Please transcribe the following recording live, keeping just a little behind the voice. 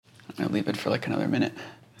I'll leave it for like another minute.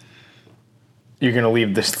 You're going to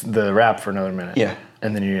leave the wrap for another minute? Yeah.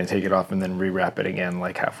 And then you're going to take it off and then re-wrap it again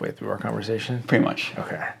like halfway through our conversation? Pretty much.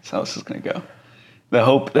 Okay. That's how this is going to go. The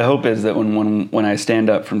hope is that when I stand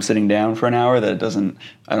up from sitting down for an hour, that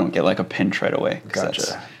I don't get like a pinch right away.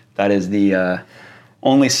 Gotcha. That is the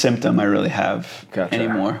only symptom I really have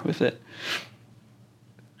anymore with it.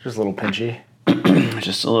 Just a little pinchy?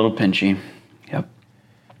 Just a little pinchy. Yep.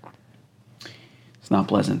 It's not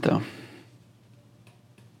pleasant though.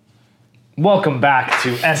 Welcome back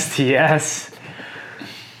to STS.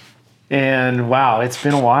 And wow, it's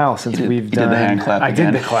been a while since we've done. You did the hand clap. I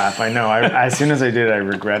did the clap. I know. As soon as I did it, I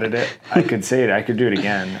regretted it. I could say it. I could do it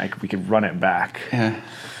again. We could run it back. Yeah.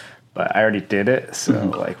 But I already did it,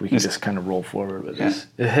 so we can just kind of roll forward with this.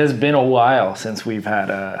 It has been a while since we've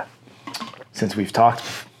talked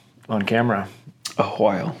on camera. A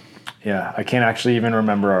while. Yeah, I can't actually even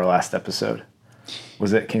remember our last episode.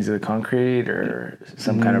 Was it Kings of the Concrete or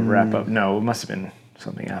some kind of wrap up? No, it must have been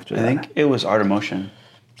something after that. I think it was Art of Motion.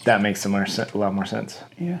 That makes a lot more sense.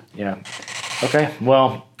 Yeah. Yeah. Okay.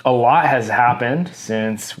 Well, a lot has happened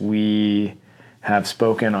since we have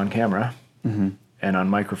spoken on camera and on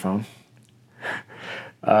microphone.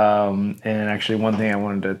 And actually, one thing I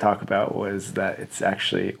wanted to talk about was that it's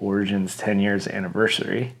actually Origin's 10 years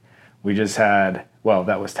anniversary. We just had,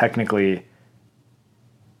 that was technically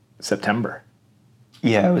September.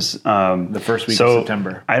 Yeah, it was the first week of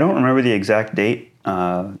September. I don't remember the exact date.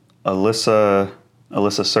 Alyssa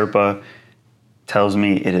Serpa tells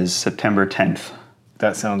me it is September 10th.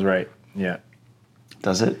 That sounds right. Yeah.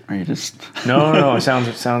 Does it? Or you just No. It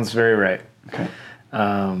sounds very right. Okay.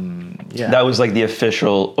 Yeah. That was like the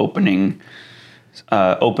official opening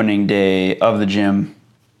day of the gym.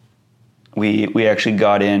 We actually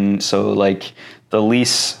got in. So like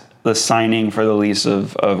the signing for the lease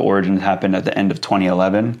of Origin happened at the end of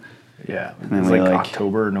 2011. Yeah. It was like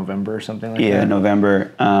October, November or something like that. Yeah,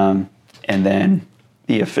 November. And then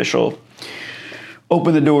the official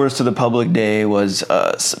open the doors to the public day was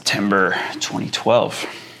September 2012.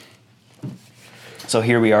 So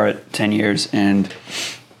here we are at 10 years, and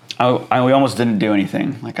we almost didn't do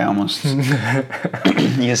anything. Like I almost,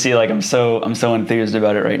 you see, like I'm so enthused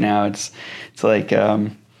about it right now. It's like, I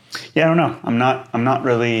don't know. I'm not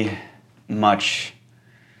really much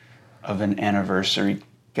of an anniversary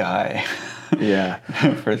guy. Yeah.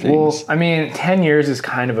 For things. Well, I mean, 10 years is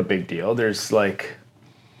kind of a big deal. There's like,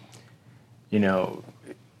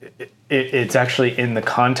 it's actually in the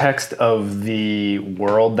context of the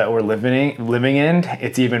world that we're living in,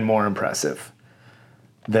 it's even more impressive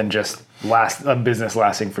than just a business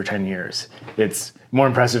lasting for 10 years. It's more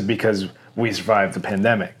impressive because we survived the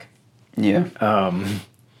pandemic. Yeah.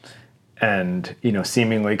 And,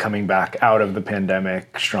 seemingly coming back out of the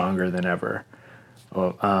pandemic stronger than ever.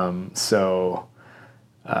 So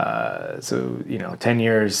 10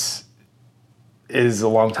 years is a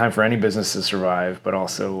long time for any business to survive, but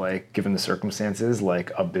also like given the circumstances,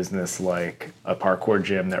 like a business like a parkour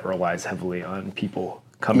gym that relies heavily on people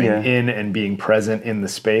coming in and being present in the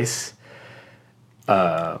space.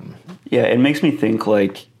 It makes me think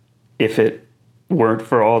like if it weren't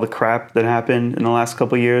for all the crap that happened in the last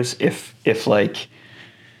couple of years, if like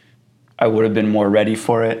I would have been more ready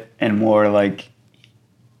for it and more like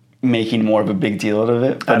making more of a big deal out of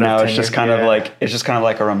it, but now it's just kind of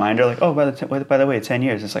like a reminder, like, oh, by the way, 10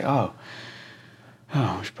 years. It's like, oh,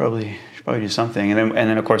 we should probably do something. And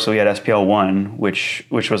then of course we had SPL 1, which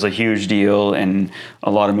was a huge deal and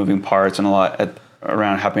a lot of moving parts and a lot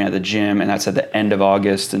around happening at the gym, and that's at the end of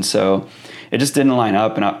August, and so it just didn't line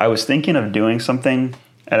up. And I was thinking of doing something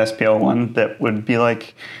at SPL 1 that would be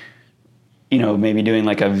like, maybe doing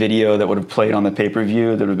like a video that would have played on the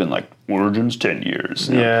pay-per-view that would have been like Origin's 10 years.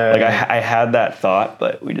 Yeah. Like I had that thought,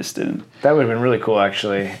 but we just didn't. That would have been really cool,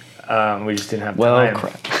 actually. We just didn't have time. Well,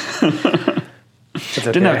 crap.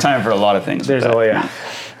 Didn't have time for a lot of things.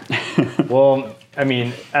 Well, I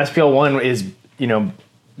mean, SPL 1 is,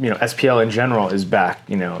 SPL in general is back.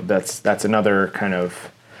 That's another kind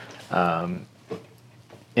of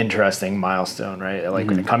interesting milestone, right?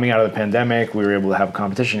 Like coming out of the pandemic, we were able to have a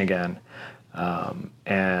competition again.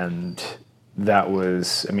 And that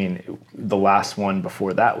was, the last one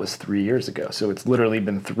before that was 3 years ago. So it's literally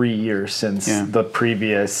been 3 years since the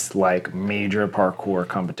previous like major parkour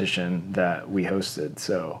competition that we hosted.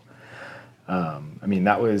 So,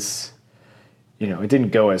 that was, it didn't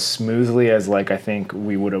go as smoothly as like I think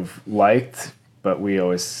we would have liked, but we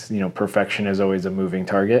always, perfection is always a moving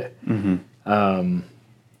target. We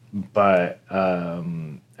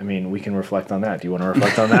can reflect on that. Do you want to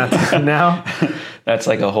reflect on that now? That's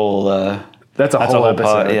like a whole. That's a whole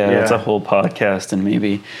episode. That's a whole podcast, and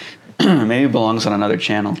maybe maybe it belongs on another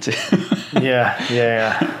channel too.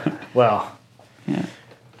 Yeah. Well, yeah.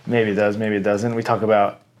 Maybe it does, maybe it doesn't. We talk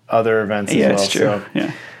about other events as well. Yeah, it's true.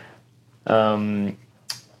 So,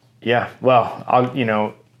 well,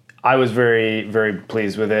 I was very, very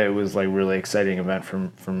pleased with it. It was like really exciting event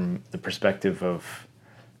from the perspective of,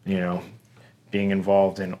 being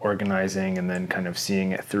involved in organizing and then kind of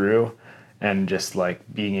seeing it through and just like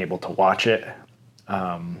being able to watch it.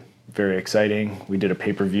 Very exciting. We did a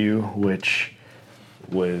pay-per-view, which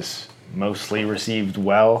was mostly received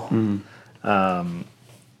well. And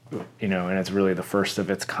it's really the first of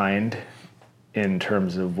its kind in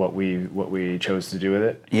terms of what we chose to do with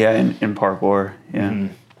it. Yeah, in parkour. Yeah.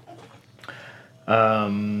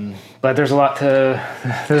 But there's a lot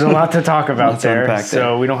to talk about there.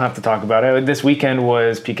 So we don't have to talk about it. This weekend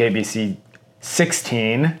was PKBC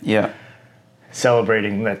 16. Yeah.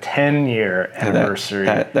 Celebrating the 10-year anniversary.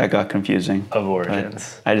 That got confusing. Of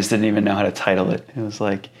Origins. I just didn't even know how to title it. It was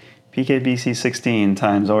like PKBC 16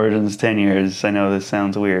 times Origins 10 years. I know this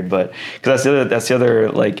sounds weird, but because that's the other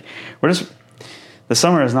like the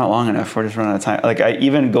summer is not long enough. We're just running out of time. Like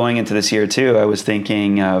even going into this year too, I was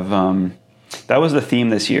thinking of that was the theme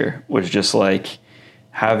this year, was just like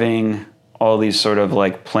having all these sort of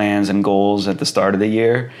like plans and goals at the start of the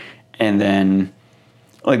year, and then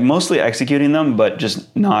like mostly executing them, but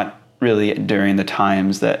just not really during the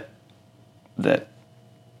times that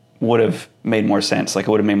would have made more sense. Like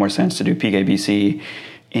it would have made more sense to do PKBC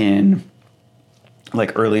in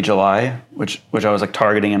like early July, which I was like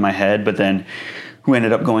targeting in my head, but then we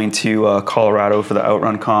ended up going to Colorado for the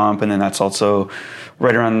Outrun comp, and then that's also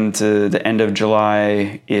right around to the end of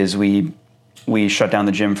July is we shut down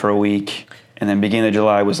the gym for a week. And then beginning of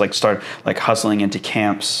July was like start like hustling into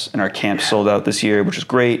camps, and our camps sold out this year, which is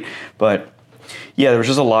great. But yeah, there was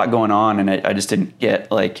just a lot going on, and I just didn't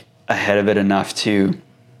get like ahead of it enough to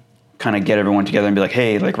kind of get everyone together and be like,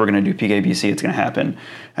 hey, like we're going to do PKBC. It's going to happen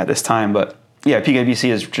at this time. But yeah,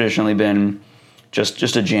 PKBC has traditionally been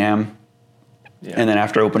just a jam. Yeah. And then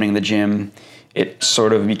after opening the gym, it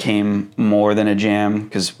sort of became more than a jam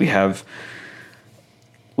because we have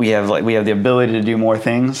the ability to do more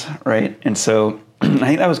things, right? And so I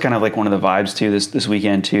think that was kind of like one of the vibes too this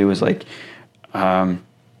weekend too, was like I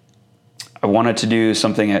wanted to do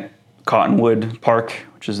something at Cottonwood Park,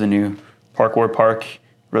 which is the new parkour park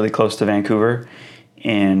really close to Vancouver,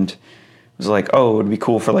 and it was like, oh, it would be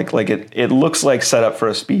cool for like it looks like set up for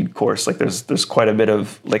a speed course. Like there's quite a bit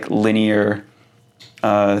of like linear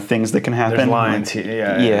things that can happen. There's lines, like,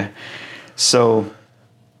 yeah. So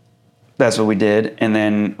that's what we did. And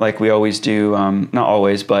then like we always do, not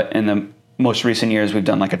always, but in the most recent years, we've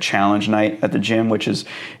done like a challenge night at the gym, which is,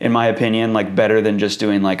 in my opinion, like better than just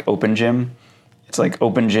doing like open gym. It's like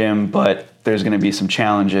open gym, but there's going to be some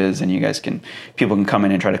challenges, and people can come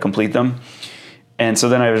in and try to complete them. And so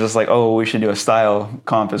then I was just like, oh, we should do a style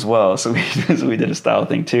comp as well. So we did a style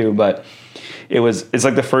thing too. But it's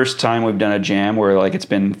like the first time we've done a jam where like it's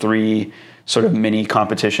been 3 sort of mini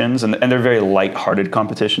competitions, and they're very light-hearted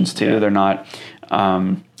competitions too. Yeah. They're not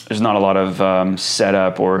there's not a lot of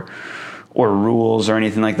setup or rules or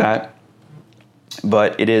anything like that.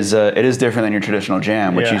 But it is different than your traditional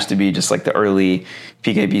jam, which used to be just like the early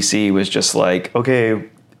PKBC was just like, okay,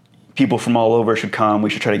 people from all over should come. We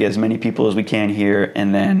should try to get as many people as we can here,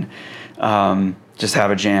 and then just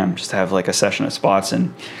have a jam, just have like a session of spots.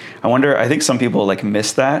 And I think some people like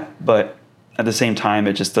miss that, but at the same time,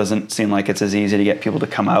 it just doesn't seem like it's as easy to get people to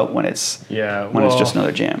come out when it's just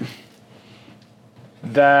another jam.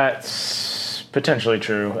 That's potentially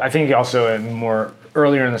true. I think also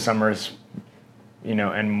earlier in the summers,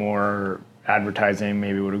 and more advertising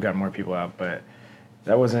maybe would have gotten more people out, but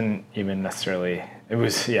that wasn't even necessarily. It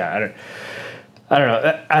was I don't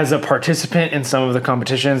know. As a participant in some of the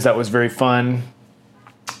competitions, that was very fun.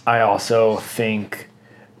 I also think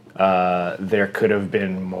there could have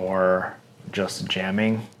been more just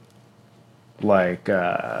jamming, like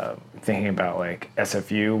thinking about like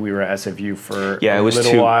SFU. We were at SFU for a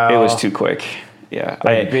little while. It was too quick. Yeah,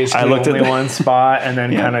 I looked at one spot and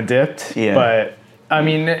then kind of dipped. Yeah, but I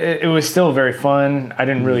mean, it was still very fun. I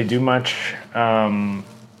didn't really do much,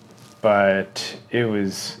 but it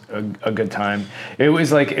was a good time. It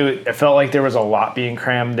was like it felt like there was a lot being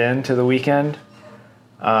crammed into the weekend,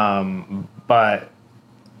 but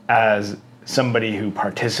as somebody who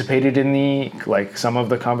participated in some of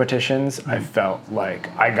the competitions, I felt like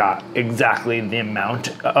I got exactly the amount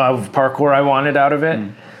of parkour I wanted out of it.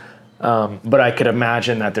 But I could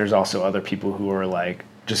imagine that there's also other people who are like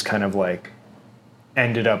just kind of like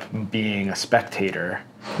ended up being a spectator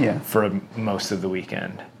for most of the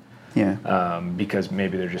weekend. Yeah. Because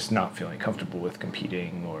maybe they're just not feeling comfortable with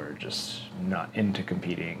competing or just not into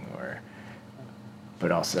competing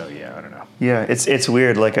but also, I don't know. Yeah, it's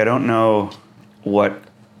weird. Like, I don't know what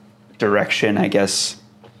direction, I guess,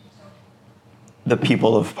 the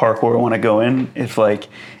people of parkour want to go in. If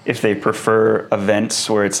they prefer events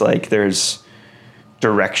where it's like there's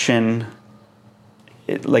direction,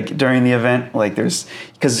 like during the event, like there's,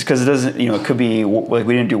 because it doesn't, it could be like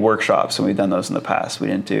we didn't do workshops and we've done those in the past. We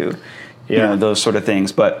didn't do, those sort of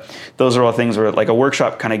things. But those are all things where like a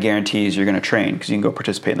workshop kind of guarantees you're going to train because you can go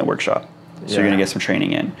participate in the workshop. So you're going to get some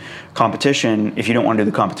training in. Competition, if you don't want to do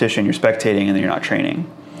the competition, you're spectating and then you're not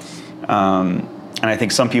training. And I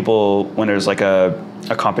think some people, when there's like a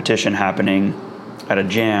competition happening at a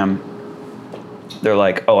jam, they're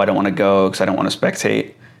like, oh, I don't want to go because I don't want to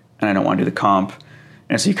spectate and I don't want to do the comp.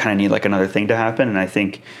 And so you kind of need like another thing to happen. And I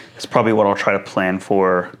think it's probably what I'll try to plan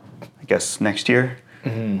for, I guess, next year.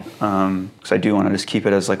 Because I do want to just keep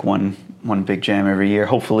it as like one big jam every year.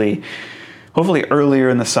 Hopefully earlier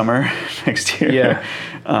in the summer next year. Yeah.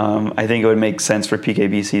 I think it would make sense for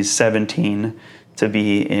PKBC's 17 to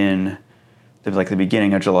be in like the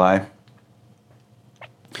beginning of July.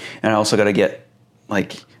 And I also got to get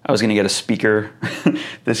I was going to get a speaker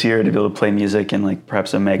this year to be able to play music and like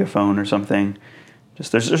perhaps a megaphone or something.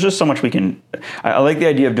 There's just so much we can. I like the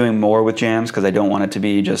idea of doing more with jams because I don't want it to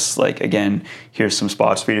be just like, again, here's some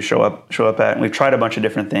spots for you to show up at. And we've tried a bunch of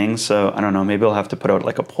different things, so I don't know. Maybe I'll have to put out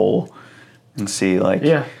like a poll and see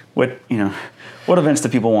what events do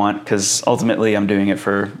people want, because ultimately I'm doing it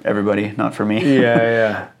for everybody, not for me.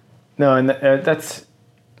 Yeah. No, and that's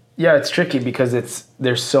it's tricky because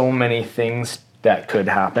there's so many things that could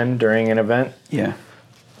happen during an event. Yeah.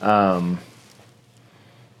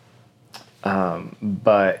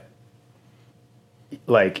 But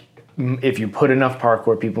like if you put enough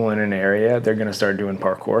parkour people in an area, they're going to start doing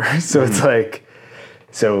parkour. So it's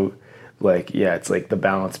it's like the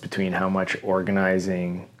balance between how much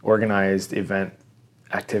organized event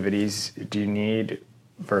activities do you need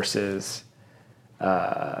versus,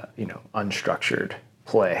 unstructured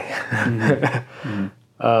play.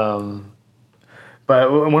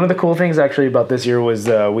 But one of the cool things actually about this year was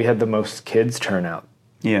we had the most kids turnout.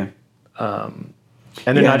 Yeah. And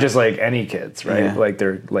they're not just like any kids, right? Yeah. Like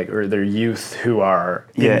they're youth who are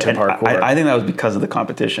into parkour. I think that was because of the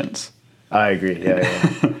competitions. I agree.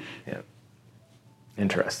 Yeah.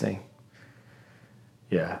 Interesting.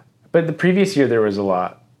 Yeah. But the previous year there was a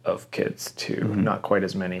lot of kids too, not quite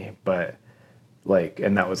as many, but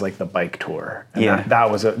and that was like the bike tour. And that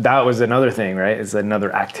was another thing, right? It's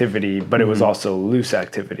another activity, but it was also loose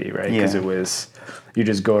activity, right? Because it was, you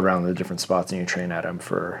just go around the different spots and you train at them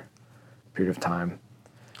for a period of time.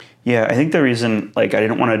 Yeah, I think the reason, I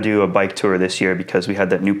didn't want to do a bike tour this year because we had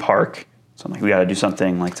that new park. So I'm like, we got to do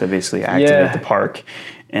something to basically activate the park.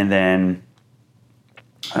 And then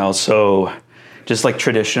I also, just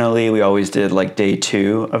traditionally, we always did day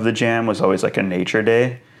 2 of the jam was always a nature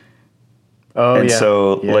day. Oh, and yeah.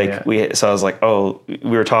 So so I was like, we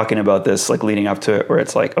were talking about this leading up to it, where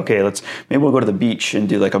it's okay, maybe we'll go to the beach and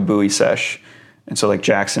do a buoy sesh. And so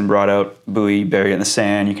Jackson brought out buoy, bury it in the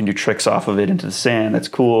sand. You can do tricks off of it into the sand. That's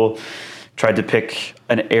cool. Tried to pick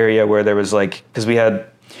an area where there was because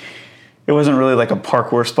it wasn't really a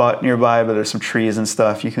parkour spot nearby, but there's some trees and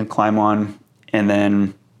stuff you can climb on. And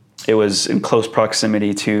then it was in close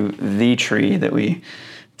proximity to the tree that we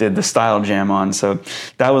did the style jam on. So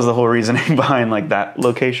that was the whole reasoning behind that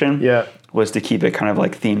location. Yeah. Was to keep it kind of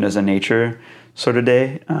themed as a nature sort of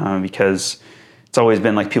day, because it's always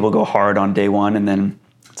been people go hard on day 1 and then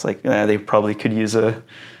it's they probably could use a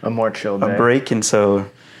more chill day, a break. And so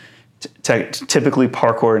typically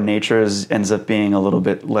parkour in nature ends up being a little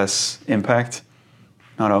bit less impact.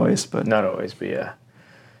 Not always, but yeah.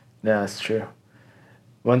 No, that's true.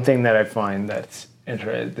 One thing that I find that's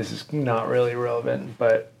interesting, this is not really relevant,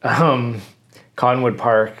 but Cottonwood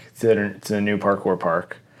Park, it's a new parkour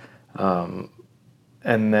park. And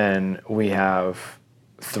then we have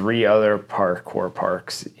 3 other parkour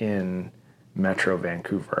parks in Metro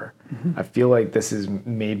Vancouver. Mm-hmm. I feel like this is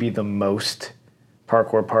maybe the most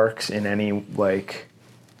parkour parks in any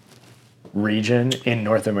region in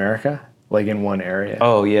North America, in one area.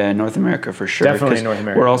 Oh yeah, North America for sure. Definitely North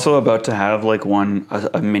America. We're also about to have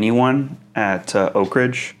a mini one at Oak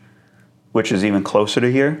Ridge, which is even closer to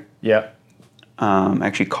here. Yeah.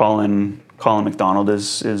 Actually, Colin McDonald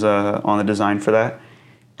is on the design for that.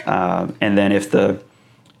 And then if the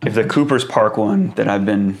Cooper's Park one that I've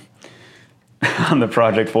been on the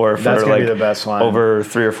project for that's gonna be the best one. Over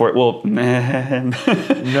 3 or 4. Well, no.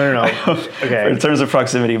 Okay. In terms of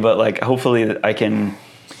proximity, but hopefully I can.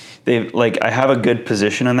 I have a good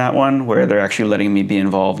position in that one where they're actually letting me be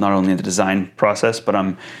involved not only in the design process, but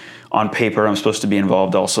on paper I'm supposed to be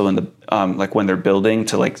involved also in the like when they're building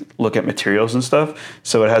to like look at materials and stuff.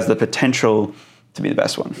 So it has the potential to be the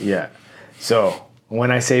best one. Yeah. So when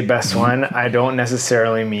I say best one, I don't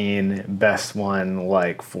necessarily mean best one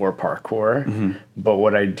like for parkour, but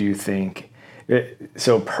what I do think,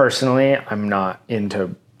 so personally, I'm not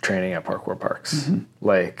into training at parkour parks.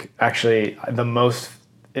 Like actually the most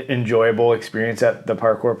enjoyable experience at a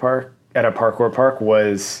parkour park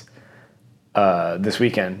was this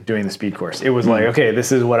weekend doing the speed course. It was like, okay,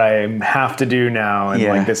 this is what I have to do now. And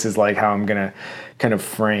like, this is like how I'm going to kind of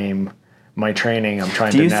frame my training. I'm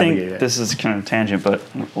trying to navigate it. Do you think, this is kind of a tangent, but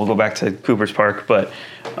we'll go back to Cooper's Park, but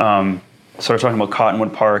so we're talking about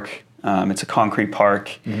Cottonwood Park. It's a concrete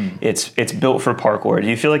park. It's built for parkour. Do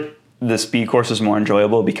you feel like the speed course is more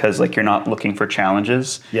enjoyable because like you're not looking for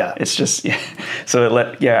challenges? Yeah. It's just,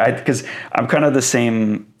 because I'm kind of the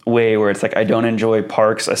same way where it's like I don't enjoy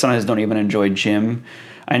parks. I sometimes don't even enjoy gym.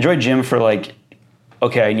 I enjoy gym for like,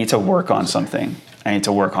 okay, I need to work on something. I need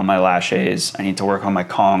to work on my laches. I need to work on my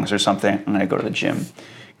Kongs or something. And I go to the gym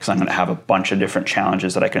because I'm going to have a bunch of different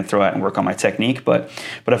challenges that I can throw out and work on my technique. But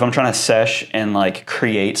if I'm trying to sesh and like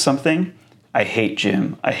create something, I hate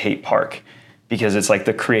gym. I hate park because it's like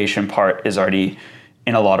the creation part is already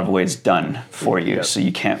in a lot of ways done for you. Yep. So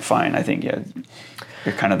you can't find, I think,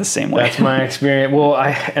 you're kind of the same way. That's my experience. Well,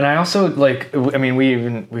 I also like, I mean,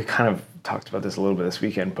 we kind of talked about this a little bit this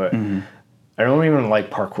weekend, but I don't even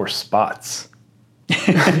like parkour spots.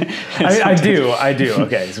 I do.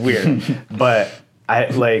 Okay, it's weird, but I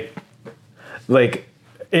like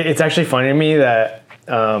it's actually funny to me that,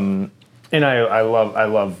 and I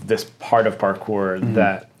love this part of parkour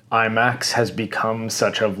that IMAX has become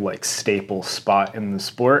such a like staple spot in the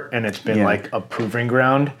sport, and it's been like a proving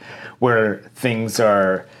ground where things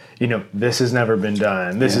are, this has never been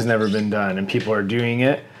done, this has never been done, and people are doing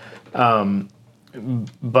it,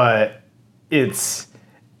 but it's.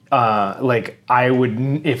 Like I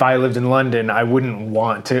would, if I lived in London, I wouldn't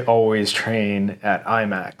want to always train at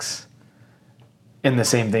IMAX. And the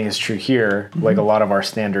same thing is true here. Like a lot of our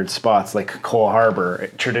standard spots, like Cole Harbor,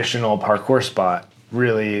 traditional parkour spot,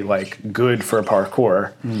 really like good for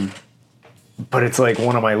parkour. But it's like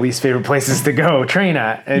one of my least favorite places to go train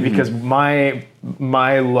at, and because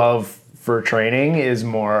my love for training is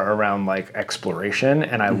more around like exploration,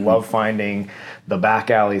 and I love finding the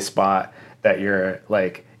back alley spot that you're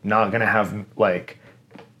like not gonna have like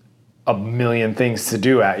a million things to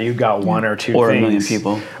do at. You've got one or two or things.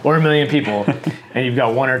 Or a million people. And you've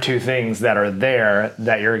got one or two things that are there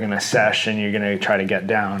that you're gonna sesh and you're gonna try to get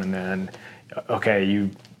down, and then okay, you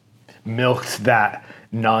milked that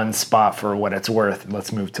non-spot for what it's worth.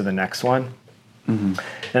 Let's move to the next one. And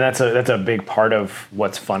that's a big part of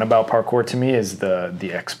what's fun about parkour to me is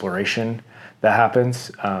the exploration that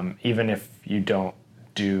happens. Even if you don't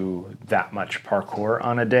do that much parkour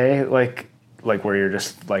on a day, like where you're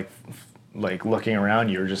just like looking around,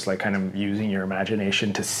 you're just like kind of using your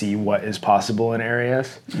imagination to see what is possible in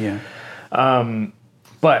areas.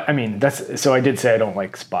 But I mean, so I did say I don't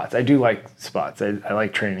like spots. I do like spots. I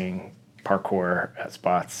like training parkour at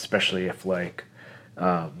spots, especially if like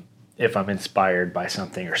if I'm inspired by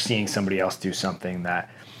something or seeing somebody else do something that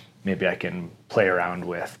maybe I can play around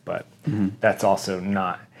with, but that's also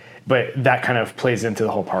not. But that kind of plays into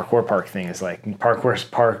the whole parkour park thing, is like parkour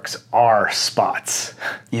parks are spots.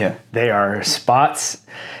 Yeah. They are spots.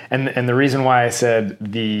 And the reason why I said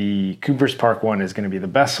the Cooper's Park one is going to be the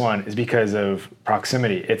best one is because of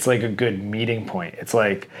proximity. It's like a good meeting point. It's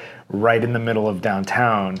like right in the middle of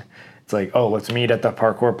downtown. It's like, oh, let's meet at the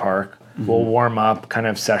parkour park. We'll warm up, kind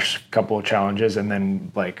of sesh a couple of challenges, and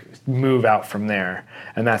then like move out from there.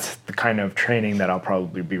 And that's the kind of training that I'll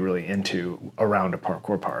probably be really into around a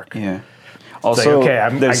parkour park. Yeah. Also, like, okay,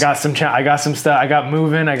 I got some stuff. I got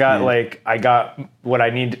moving. I got I got what I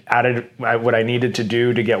needed to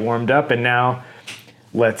do to get warmed up, and now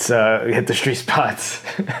let's hit the street spots.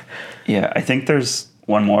 Yeah, I think there's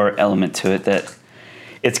one more element to it that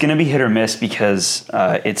it's going to be hit or miss because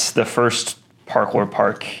it's the first parkour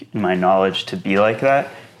park, in my knowledge, to be like that,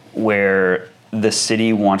 where the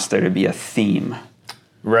city wants there to be a theme.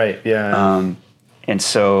 Right, yeah. And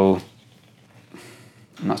so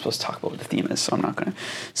I'm not supposed to talk about what the theme is, so I'm not going to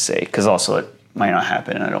say, because also it might not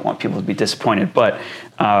happen, and I don't want people to be disappointed. But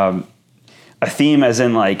a theme as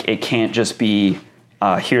in, like, it can't just be,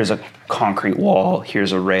 here's a concrete wall,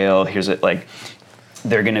 here's a rail,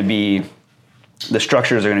 they're going to be, the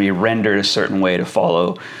structures are going to be rendered a certain way to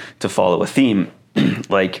follow a theme.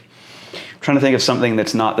 Like, trying to think of something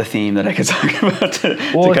that's not the theme that I could talk about to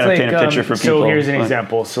kind of paint a picture for people. So here's an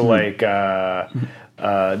example. So like the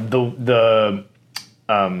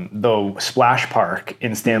splash park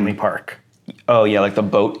in Stanley Park. Oh yeah, like the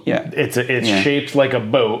boat. Yeah, it's shaped like a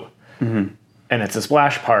boat, and it's a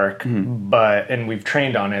splash park. And we've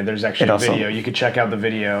trained on it. There's actually a video. You could check out the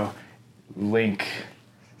video. Link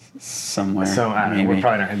somewhere. So I don't know, we're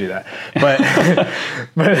probably not gonna do that.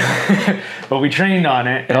 But we trained on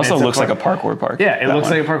it. It also looks like a parkour park. Yeah, it looks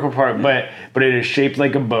like a parkour park, but it is shaped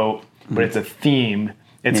like a boat. But it's a theme.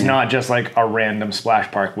 It's not just like a random splash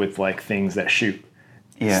park with like things that shoot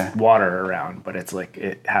water around, but it's like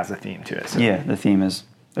it has a theme to it. So. Yeah, the theme is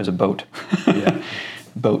there's a boat.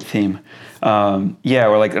 Boat theme.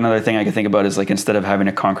 Or like another thing I could think about is like instead of having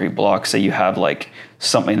a concrete block, say you have like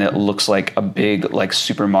something that looks like a big like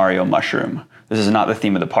Super Mario mushroom. This is not the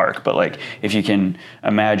theme of the park, but like if you can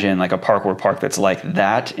imagine like a parkour park that's like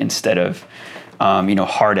that instead of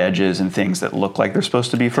hard edges and things that look like they're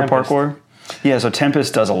supposed to be for Tempest. parkour. Yeah, so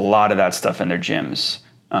Tempest does a lot of that stuff in their gyms.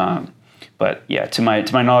 But yeah, to my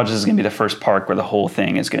knowledge, this is going to be the first park where the whole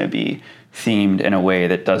thing is going to be themed in a way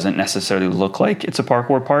that doesn't necessarily look like it's a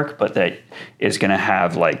parkour park, but that is going to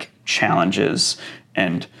have like challenges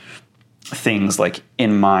and things like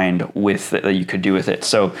in mind with that you could do with it.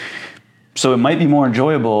 So it might be more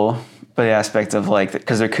enjoyable by the aspect of like,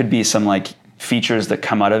 because there could be some like features that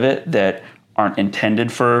come out of it that aren't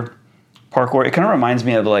intended for parkour. It kind of reminds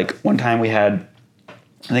me of like one time we had,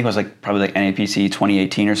 I think it was like probably like NAPC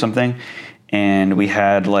 2018 or something. And we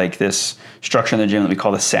had like this structure in the gym that we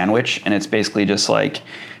call the sandwich. And it's basically just like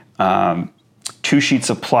 2 sheets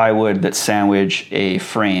of plywood that sandwich a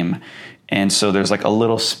frame. And so there's like a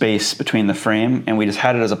little space between the frame. And we just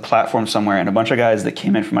had it as a platform somewhere. And a bunch of guys that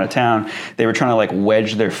came in from out of town, they were trying to like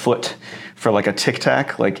wedge their foot for like a tic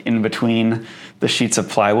tac, like in between the sheets of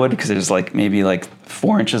plywood. Because there's like maybe like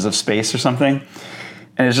 4 inches of space or something.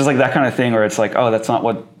 And it's just like that kind of thing where it's like, oh, that's not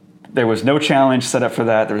what, there was no challenge set up for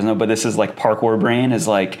that. But this is like parkour brain is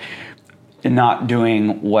like not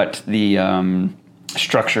doing what the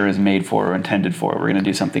structure is made for or intended for. We're going to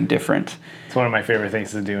do something different. It's one of my favorite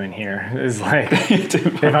things to do in here is like,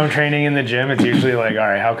 if I'm training in the gym, it's usually like, all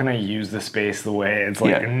right, how can I use the space the way it's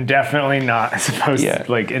like definitely not supposed to,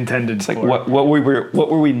 like intended it's for. Like what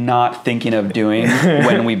were we not thinking of doing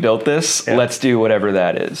when we built this? Yeah. Let's do whatever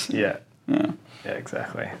that is. Yeah,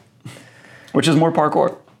 exactly. Which is more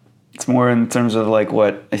parkour. It's more in terms of like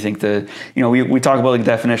what I think we talk about like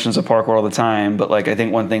definitions of parkour all the time, but like I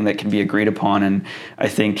think one thing that can be agreed upon, and I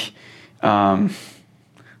think, I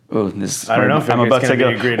don't know if I'm about to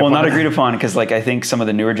go. Well, not agreed upon because like I think some of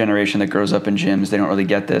the newer generation that grows up in gyms, they don't really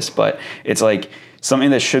get this, but it's like something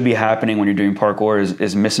that should be happening when you're doing parkour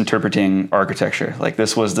is misinterpreting architecture. Like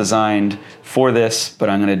this was designed for this, but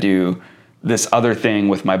I'm going to do this other thing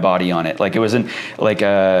with my body on it. Like it was an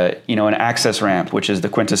access ramp, which is the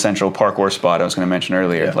quintessential parkour spot I was going to mention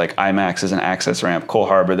earlier. Yeah. Like IMAX is an access ramp. Cole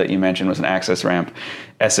Harbor that you mentioned was an access ramp.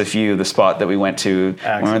 SFU, the spot that we went to,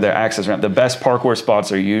 remember their access ramp. The best parkour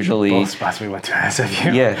spots are usually both spots we went to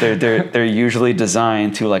SFU. Yeah, they're usually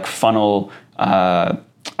designed to like funnel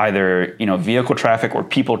either vehicle traffic or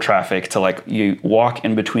people traffic to like you walk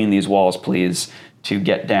in between these walls, please, to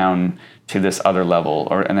get down to this other level,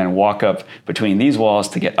 and then walk up between these walls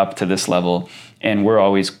to get up to this level. And we're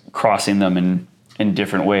always crossing them in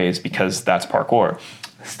different ways because that's parkour.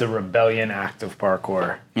 It's the rebellion act of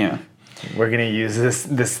parkour. Yeah. We're going to use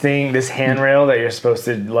this handrail that you're supposed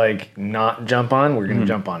to like not jump on. We're going to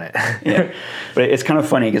jump on it. Yeah. But it's kind of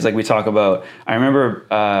funny because like we talk about, I remember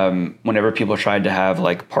whenever people tried to have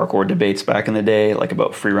like parkour debates back in the day, like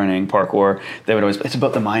about free running parkour, they would always, it's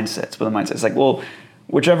about the mindset. It's about the mindset. It's like, well,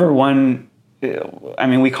 whichever one, I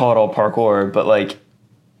mean, we call it all parkour, but like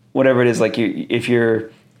whatever it is, like I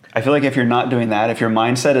feel like if you're not doing that, if your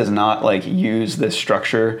mindset is not like use this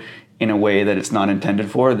structure in a way that it's not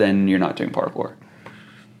intended for, then you're not doing parkour.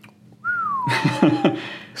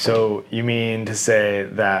 So you mean to say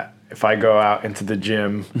that if I go out into the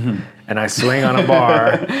gym and I swing on a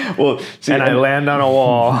bar I land on a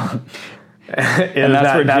wall,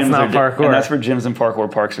 that's not parkour. And that's where gyms and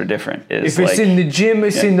parkour parks are different. If it's in the gym,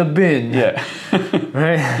 it's in the bin. Yeah.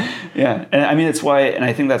 Right? Yeah. And I mean, it's why, and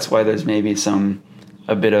I think that's why there's maybe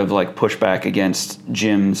a bit of like pushback against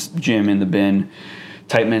gym in the bin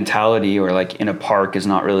type mentality, or like in a park is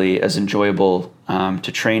not really as enjoyable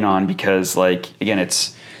to train on because like, again,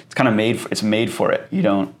 it's kind of made for it. You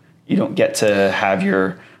don't get to have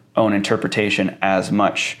your own interpretation as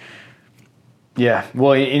much. Yeah.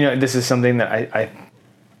 Well, this is something that I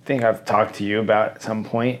think I've talked to you about at some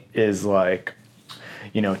point is like,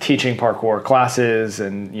 teaching parkour classes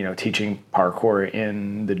and, teaching parkour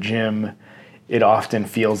in the gym, it often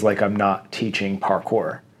feels like I'm not teaching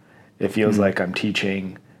parkour. It feels like I'm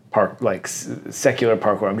teaching secular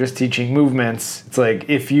parkour. I'm just teaching movements. It's like,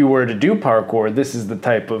 if you were to do parkour, this is the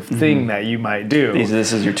type of thing that you might do.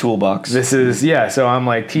 This is your toolbox. So I'm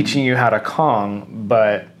like teaching you how to Kong,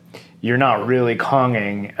 but you're not really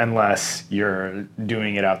Konging unless you're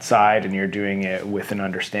doing it outside and you're doing it with an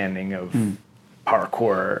understanding of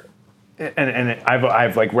parkour. And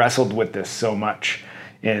I've like wrestled with this so much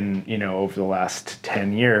in, over the last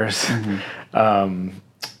 10 years,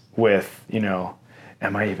 with,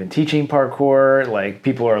 am I even teaching parkour? Like,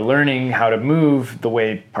 people are learning how to move the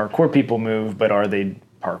way parkour people move, but are they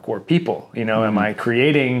parkour people? Am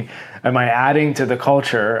I adding to the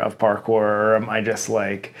culture of parkour, or am I just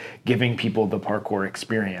like giving people the parkour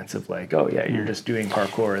experience of like, oh yeah, you're just doing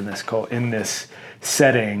parkour in this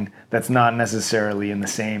setting that's not necessarily in the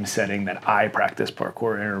same setting that I practice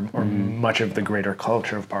parkour or much of the greater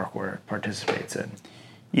culture of parkour participates in.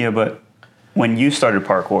 Yeah, but when you started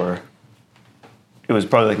parkour, it was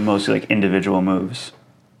probably like mostly like individual moves.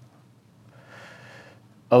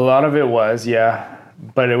 A lot of it was, yeah.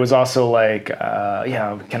 But it was also like,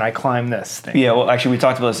 can I climb this thing? Yeah, well, actually, we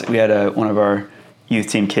talked about this. We had one of our youth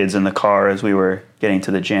team kids in the car as we were getting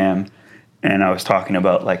to the jam. And I was talking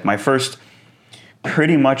about like my first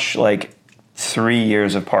pretty much like 3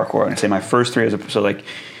 years of parkour. I'm going to say my first 3 years so like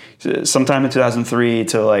sometime in 2003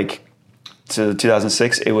 to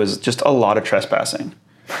 2006, it was just a lot of trespassing.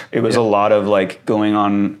 It was a lot of like going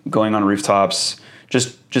on rooftops,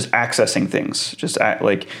 just accessing things,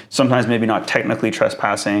 like sometimes maybe not technically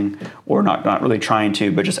trespassing or not really trying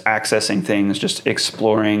to, but just accessing things, just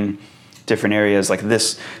exploring different areas. Like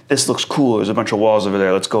this looks cool. There's a bunch of walls over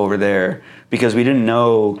there. Let's go over there, because we didn't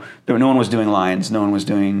know. No one was doing lines. No one was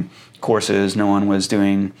doing courses. No one was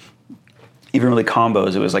doing even really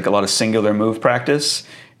combos. It was like a lot of singular move practice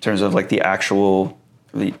in terms of like the actual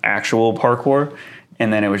parkour.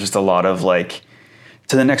 And then it was just a lot of like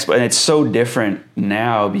to the next spot. And it's so different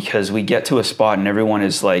now because we get to a spot and everyone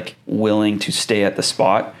is like willing to stay at the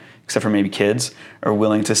spot, except for maybe kids, are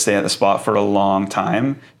willing to stay at the spot for a long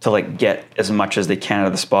time to like get as much as they can out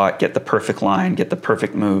of the spot, get the perfect line, get the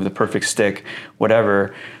perfect move, the perfect stick,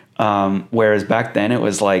 whatever. Whereas back then it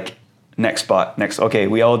was like next spot, okay,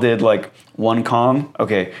 we all did like one Kong.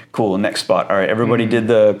 Okay, cool, next spot. All right, everybody did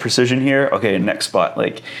the precision here. Okay, next spot.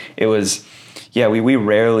 Like it was... Yeah, we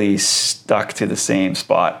rarely stuck to the same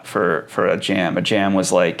spot for a jam. A jam was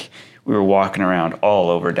like we were walking around all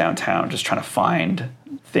over downtown just trying to find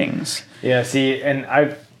things. Yeah, see, and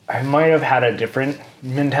I might have had a different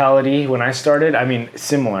mentality when I started. I mean,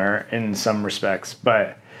 similar in some respects,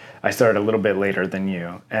 but I started a little bit later than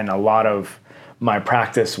you. And a lot of my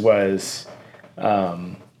practice was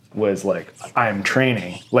like, I'm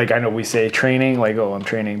training. Like, I know we say training, like, oh, I'm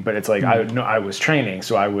training, but it's like, I was training.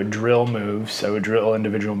 So I would drill moves, I would drill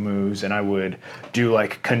individual moves, and I would do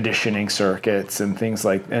like conditioning circuits and things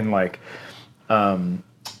like, and like, trying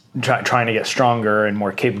to get stronger and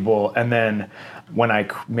more capable. And then when I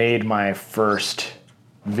made my first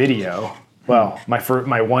video,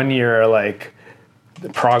 my 1 year, like, the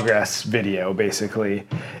progress video, basically,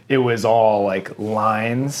 it was all like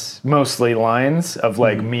mostly lines of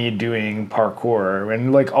like me doing parkour,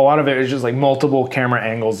 and like a lot of it was just like multiple camera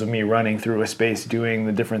angles of me running through a space doing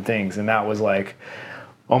the different things, and that was like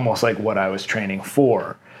almost like what I was training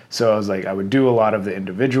for. So I was like, I would do a lot of the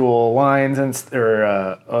individual lines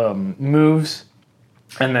or moves,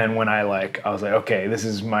 and then when I was like, okay, this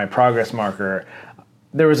is my progress marker.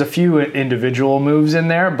 There was a few individual moves in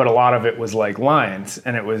there, but a lot of it was like lines.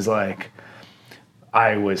 And it was like,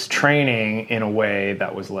 I was training in a way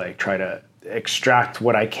that was like, try to extract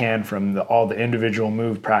what I can from all the individual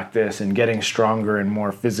move practice and getting stronger and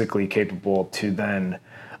more physically capable to then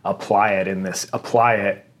apply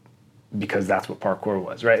it because that's what parkour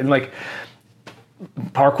was, right? And like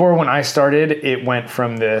parkour, when I started, it went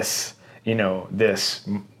from this, this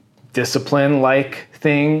discipline-like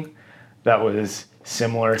thing that was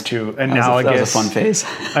similar to analogous. That was a fun phase.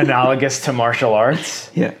 Analogous to martial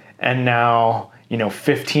arts. Yeah. And now,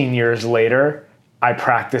 15 years later, I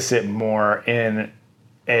practice it more in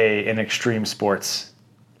an extreme sports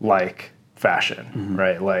like fashion,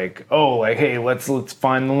 right? Like, hey, let's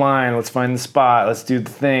find the line, let's find the spot, let's do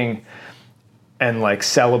the thing, and like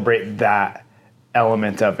celebrate that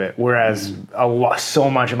element of it. Whereas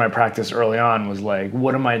so much of my practice early on was like,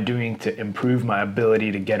 what am I doing to improve my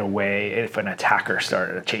ability to get away if an attacker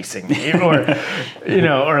started chasing me, or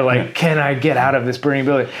or like, can I get out of this burning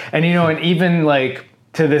building? And and even like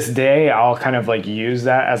to this day, I'll kind of like use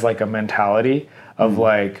that as like a mentality of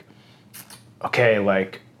like, okay,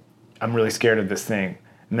 like I'm really scared of this thing.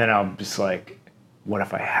 And then I'll just like, what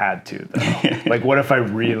if I had to though? Like, what if I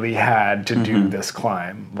really had to do this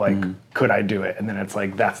climb? Like, could I do it? And then it's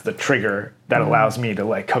like, that's the trigger that allows me to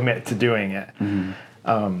like commit to doing it.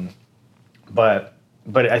 But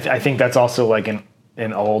I think that's also like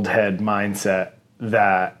an old head mindset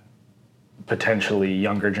that potentially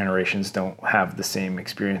younger generations don't have the same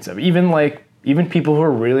experience of. Even people who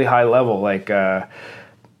are really high level, like, I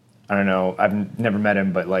don't know, I've never met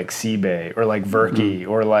him, but like Seabay or like Verky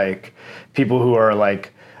or like people who are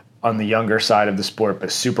like on the younger side of the sport, but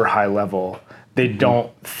super high level, they don't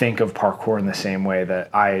think of parkour in the same way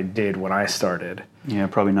that I did when I started. Yeah,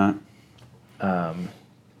 probably not.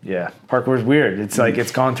 Yeah, parkour is weird. It's like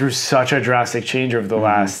it's gone through such a drastic change over the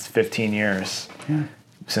last 15 years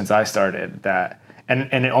since I started that.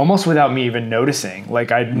 And it almost without me even noticing.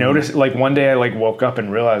 Like I noticed, like one day I like woke up and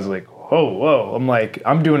realized like, whoa, I'm like,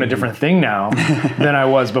 I'm doing a different thing now than I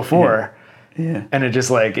was before. Yeah. And it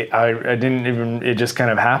just like, I didn't even, it just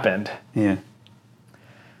kind of happened. Yeah.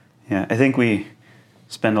 Yeah. I think we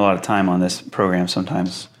spend a lot of time on this program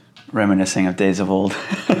sometimes reminiscing of days of old.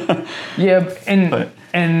 Yeah.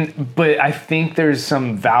 But I think there's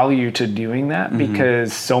some value to doing that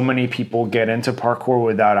because so many people get into parkour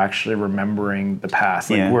without actually remembering the past.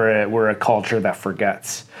 Like we're a culture that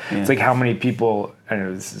forgets. Yeah. It's like how many people, I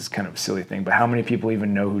know this is kind of a silly thing, but how many people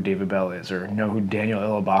even know who David Bell is or know who Daniel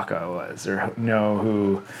Ilabaka was or know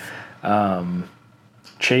who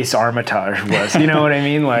Chase Armitage was? You know what I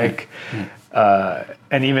mean? Like,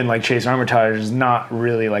 and even like Chase Armitage is not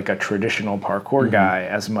really like a traditional parkour guy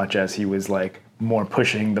as much as he was like more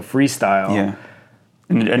pushing the freestyle. Yeah.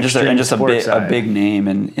 And just a big name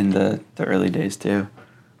in the early days too.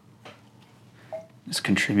 Just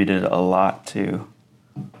contributed a lot to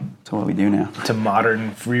what we do now. To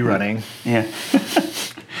modern free running. Yeah.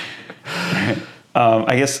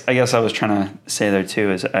 I guess I was trying to say there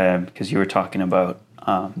too is because you were talking about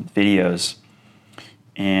videos,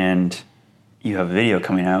 and you have a video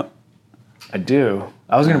coming out. I do.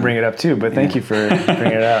 I was going to bring it up too, but thank you for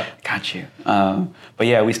bringing it up. Got you. But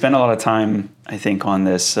yeah, we spend a lot of time, I think, on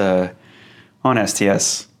this on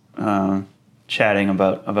STS chatting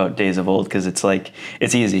about days of old because it's like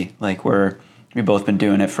it's easy. Like we've both been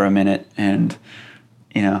doing it for a minute, and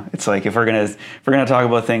you know, it's like if we're gonna talk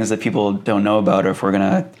about things that people don't know about, or if we're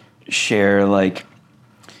gonna share like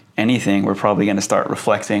anything, we're probably gonna start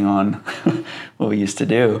reflecting on what we used to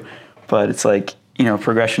do. But it's like, you know,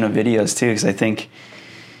 progression of videos too, because I think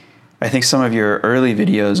some of your early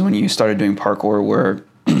videos when you started doing parkour were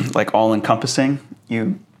like all encompassing.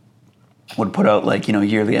 You would put out like, you know,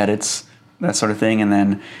 yearly edits, that sort of thing, and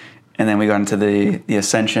then we got into the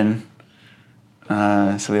Ascension.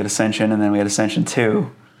 So we had Ascension, and then we had Ascension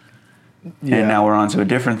 2, and now we're on to a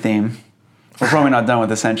different theme. We're probably not done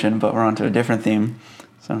with Ascension, but we're on to a different theme.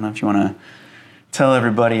 So I don't know if you want to tell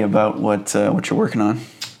everybody about what you're working on.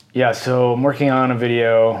 Yeah, so I'm working on a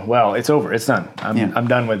video. Well, it's over. It's done. I'm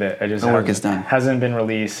done with it. The work is done. Hasn't been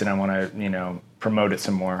released, and I want to, you know, promote it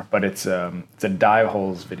some more. But it's a dive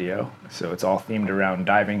holes video, so it's all themed around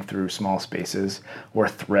diving through small spaces or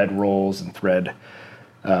thread rolls and thread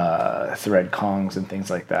kongs and things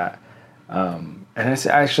like that. And it's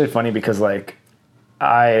actually funny because like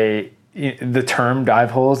the term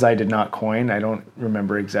dive holes I did not coin. I don't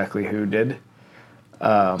remember exactly who did.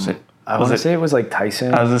 I want to say it was like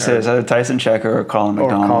Tyson. I was going to say, is that a Tyson Checker or Colin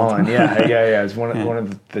McDonald? Or Colin, yeah. It's one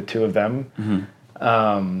of the two of them.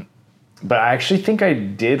 Mm-hmm. But I actually think I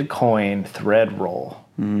did coin thread roll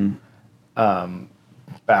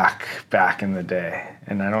back in the day.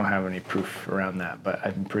 And I don't have any proof around that, but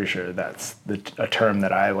I'm pretty sure that's a term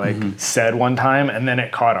that I said one time, and then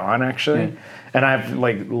it caught on actually. Yeah. And I've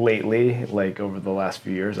like lately, like over the last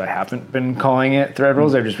few years, I haven't been calling it thread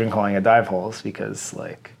rolls. I've just been calling it dive holes because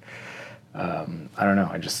like, I don't know.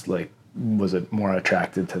 I just like was more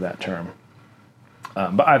attracted to that term.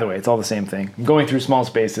 But either way, it's all the same thing. Going through small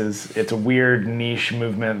spaces, it's a weird niche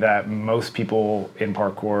movement that most people in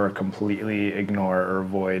parkour completely ignore or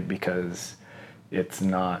avoid because it's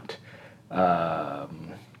not,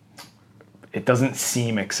 it doesn't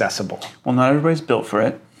seem accessible. Well, not everybody's built for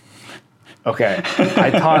it. Okay. I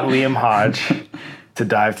taught Liam Hodge to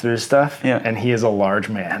dive through stuff, and he is a large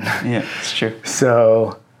man. Yeah, it's true.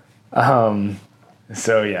 So I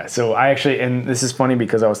actually, and this is funny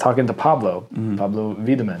because I was talking to Pablo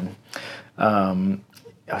Wiedemann. I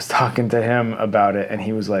was talking to him about it, and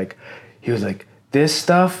he was like, this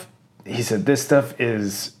stuff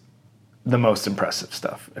is the most impressive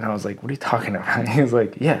stuff. And I was like, what are you talking about? He was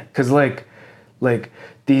like, yeah, because like like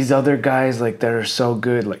these other guys like that are so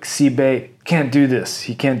good, like Seabay can't do this.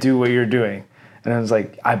 He can't do what you're doing. And I was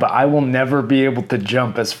like, I will never be able to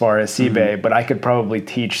jump as far as Seabay, but I could probably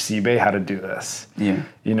teach Seabay how to do this. Yeah.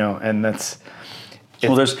 You know, and that's...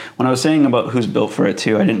 Well, when I was saying about who's built for it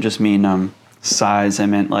too, I didn't just mean size. I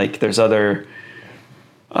meant like there's other...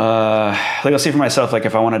 like I'll see for myself, like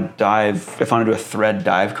if I want to do a thread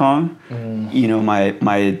dive Kong, you know,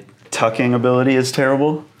 my tucking ability is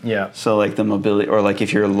terrible. Yeah. So like the mobility, or like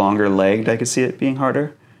if you're longer legged, I could see it being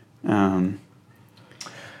harder.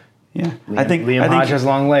 Yeah, I think Hodge has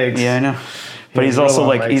long legs. Yeah, I know, but he's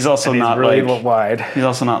also not really like wide. He's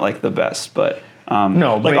also not like the best, but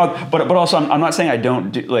no, like, but also I'm not saying I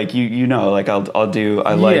don't do, like you know, like I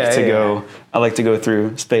like to go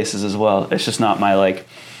through spaces as well. It's just not my like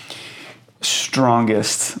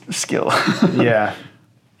strongest skill. Yeah.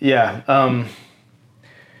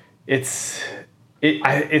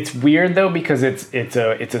 It's weird though, because it's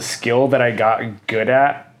a skill that I got good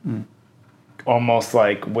at almost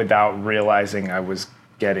like without realizing I was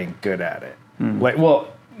getting good at it. Like,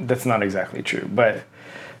 well, that's not exactly true, but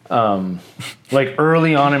like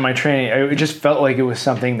early on in my training, it just felt like it was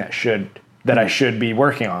something that I should be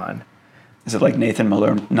working on. Is it like Nathan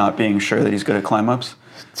Miller not being sure that he's good at climb ups?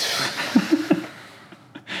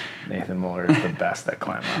 Nathan Muller is the best at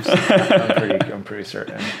climb ups. I'm pretty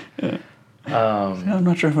certain. Yeah. I'm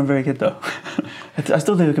not sure if I'm very good though. I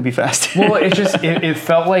still think it could be fast. Well, it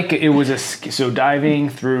felt like it was so diving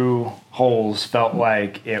through holes felt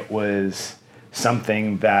like it was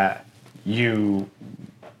something that you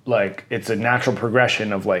like. It's a natural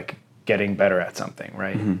progression of like getting better at something,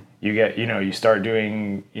 right? Mm-hmm. You start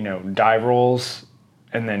doing dive rolls,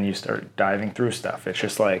 and then you start diving through stuff. It's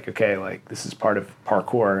just like, okay, like this is part of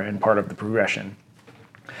parkour and part of the progression.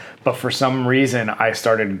 But for some reason, I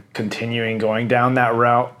started continuing going down that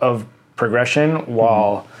route of progression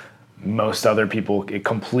while most other people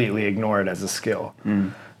completely ignore it as a skill.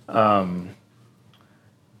 And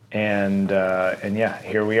yeah,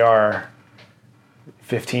 here we are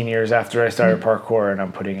 15 years after I started parkour, and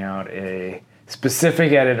I'm putting out a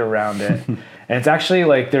specific edit around it. And it's actually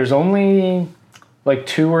like there's only like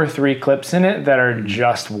 2 or 3 clips in it that are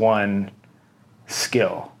just one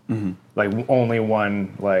skill. Like only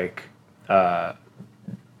one like dive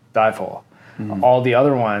hole. All the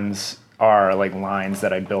other ones are like lines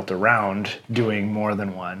that I built around doing more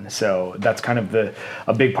than one. So that's kind of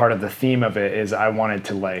a big part of the theme of it is I wanted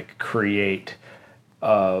to like create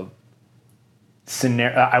a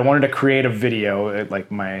scenario. I wanted to create a video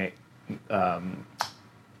like my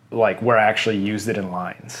like where I actually used it in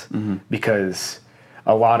lines, because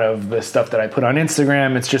a lot of the stuff that I put on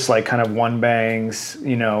Instagram, it's just like kind of one bang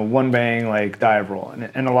like dive roll.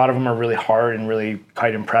 And a lot of them are really hard and really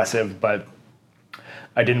quite impressive, but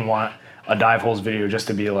I didn't want a dive holes video just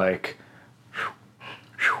to be like,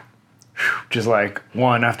 just like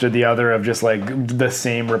one after the other of just like the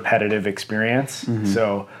same repetitive experience.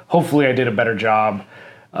 So hopefully I did a better job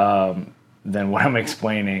than what I'm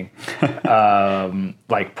explaining,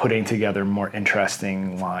 like putting together more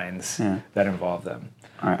interesting lines that involve them.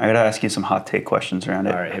 All right, I gotta ask you some hot take questions around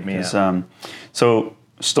it. All right, hit me up. So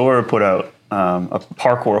Store put out a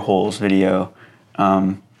parkour holes video.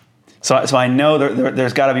 So I know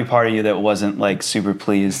there's got to be part of you that wasn't like super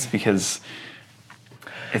pleased because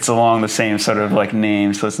it's along the same sort of like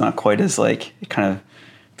name, so it's not quite as like kind of.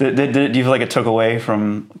 Do you feel like it took away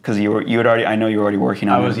from because you had already? I know you were already working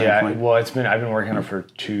on it. Well, I've been working on it for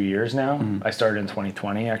 2 years now. I started in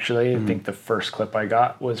 2020 actually. I think the first clip I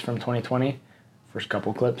got was from 2020. First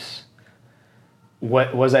couple clips.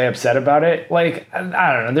 What was I upset about it? Like I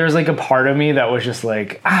don't know. There's like a part of me that was just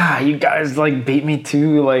like, you guys like beat me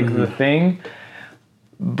to like the thing.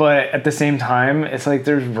 But at the same time, it's like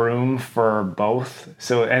there's room for both.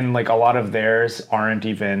 So, and like a lot of theirs aren't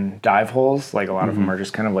even dive holes. Like a lot of them are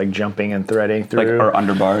just kind of like jumping and threading through. Like, or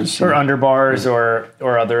underbars.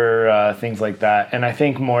 Or other things like that. And I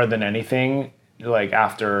think more than anything, like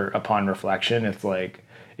upon reflection, it's like,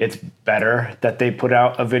 it's better that they put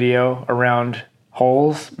out a video around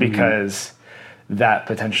holes because that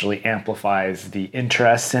potentially amplifies the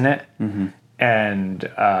interest in it. And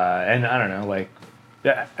I don't know, like,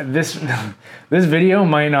 this video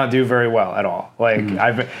might not do very well at all. Like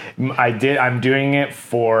I'm doing it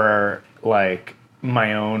for like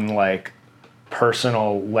my own like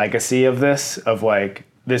personal legacy of this, of like,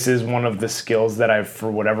 this is one of the skills that I've for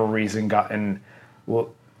whatever reason gotten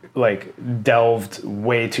like delved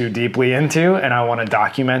way too deeply into, and I want to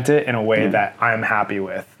document it in a way that I'm happy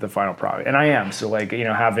with the final product. And I am. So like,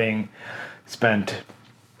 having spent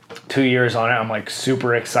 2 years on it. I'm like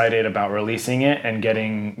super excited about releasing it and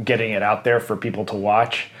getting it out there for people to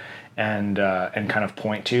watch and kind of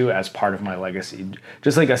point to as part of my legacy.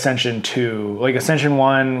 Just like Ascension 2, like Ascension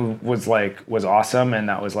 1 was awesome, and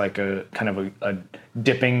that was like a kind of a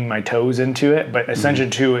dipping my toes into it. But Ascension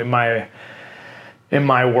 2 in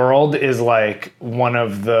my world is like one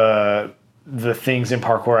of the things in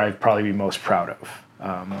parkour I'd probably be most proud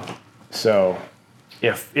of. So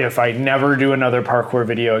if I never do another parkour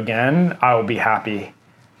video again, I will be happy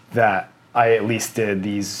that I at least did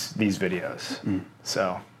these videos.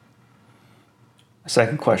 So.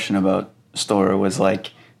 Second question about Storror was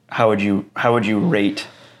like, how would you rate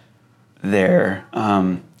their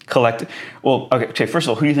collective? Well, okay. First of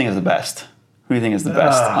all, who do you think is the best? Who do you think is the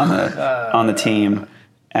best on the team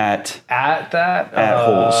at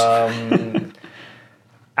Holes?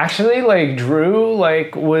 Actually, like Drew,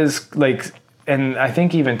 like was like, and I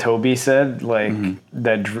think even Toby said like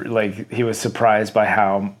that, like he was surprised by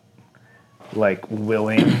how like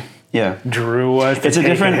willing. Yeah, Drew was. It's a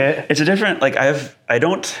different. Like I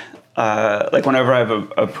don't like whenever I've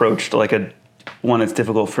approached like one that's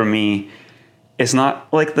difficult for me. It's not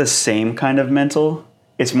like the same kind of mental.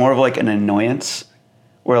 It's more of like an annoyance,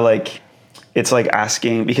 where like it's like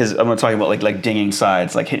asking, because I'm talking about like dinging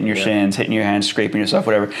sides, like hitting your shins, hitting your hands, scraping yourself,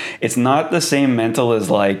 whatever. It's not the same mental as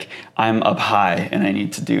like I'm up high and I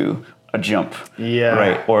need to do a jump. Yeah.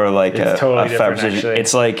 Right. Or like a fat position. Actually.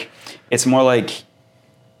 It's like it's more like.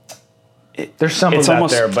 There's some of that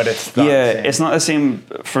there, but it's not the same. It's not the same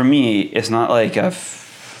for me. It's not like a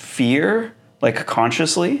fear, like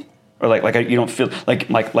consciously, or like you don't feel like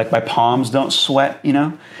my palms don't sweat. You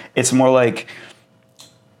know, it's more like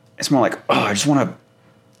oh, I just want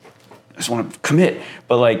to commit,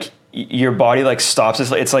 but like your body like stops.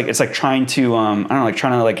 It's like trying to I don't know, like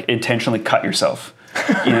trying to like intentionally cut yourself.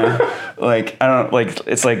 You know, like I don't like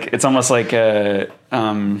it's almost like you know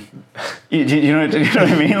what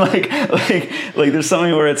I mean, like there's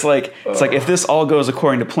something where it's like if this all goes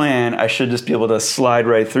according to plan, I should just be able to slide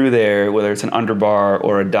right through there, whether it's an underbar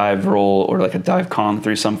or a dive roll or like a dive Kong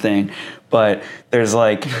through something. But there's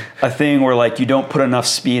like a thing where like you don't put enough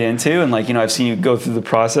speed into, and like, you know, I've seen you go through the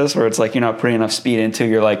process where it's like you're not putting enough speed into,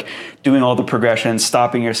 you're like doing all the progressions,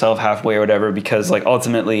 stopping yourself halfway or whatever, because like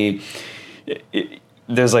ultimately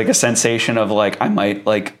there's like a sensation of like I might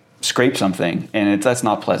like scrape something, and that's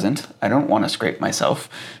not pleasant. I don't want to scrape myself,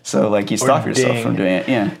 so like you stop yourself from doing it.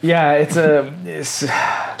 You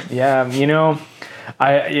know,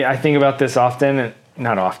 I think about this often, and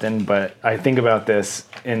not often, but I think about this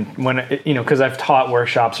when you know, because I've taught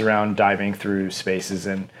workshops around diving through spaces,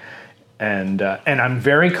 and I'm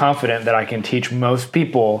very confident that I can teach most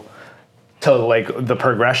people to like the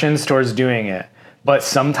progressions towards doing it. But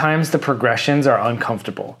sometimes the progressions are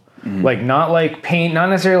uncomfortable. Like not like pain, not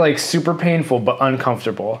necessarily like super painful, but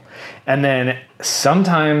uncomfortable. And then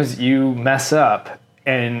sometimes you mess up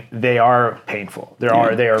and they are painful. They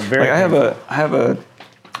are very like painful. I have a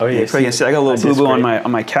oh yeah, I got a little boo-boo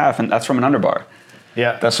on my calf, and that's from an underbar.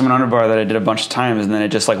 Yeah. That's from an underbar that I did a bunch of times, and then it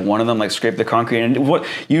just like one of them like scraped the concrete, and what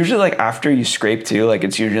usually like after you scrape too, like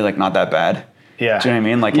it's usually like not that bad. Yeah. Do you know what I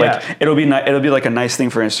mean? Like it'll be like a nice thing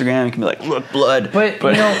for Instagram. You can be like, look, blood. But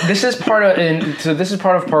you know, this is part of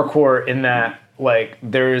parkour in that like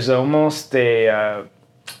there's almost a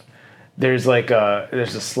there's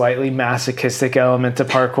a slightly masochistic element to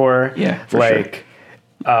parkour. Yeah. For like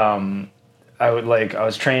sure. I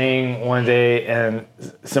was training one day and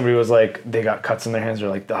somebody was like, they got cuts on their hands. They're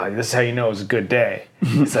like, this is how you know it was a good day.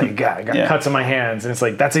 It's like, God, I got cuts on my hands. And it's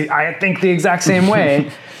like, I think the exact same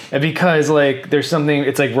way. And because like, there's something,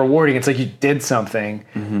 it's like rewarding. It's like you did something,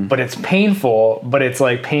 but it's painful, but it's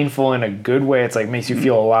like painful in a good way. It's like, makes you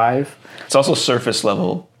feel alive. It's also surface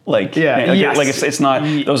level. Like, yes. Like it's not,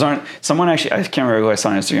 those aren't, someone actually, I can't remember who I saw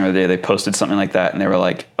on Instagram the other day, they posted something like that, and they were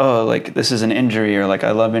like, oh, like, this is an injury, or like,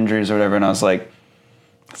 I love injuries or whatever, and I was like,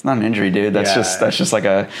 it's not an injury, dude. That's just like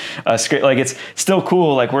a script. Like, it's still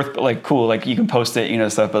cool, like, cool, like, you can post it, you know,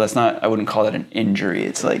 stuff, but that's not, I wouldn't call it an injury.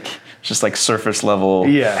 It's like, it's just like surface level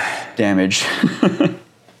damage.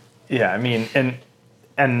 Yeah, I mean,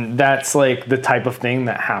 and that's like the type of thing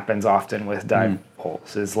that happens often with dive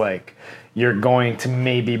holes, is like, you're going to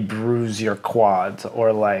maybe bruise your quads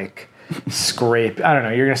or like scrape, I don't know,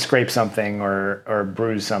 you're going to scrape something or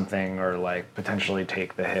bruise something or like potentially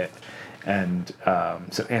take the hit. And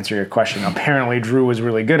so answer your question, apparently Drew was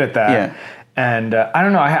really good at that. Yeah. And I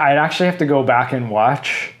don't know, I'd actually have to go back and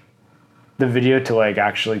watch the video to like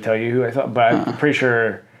actually tell you who I thought, but I'm pretty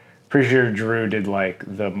sure pretty sure Drew did like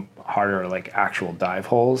the harder like actual dive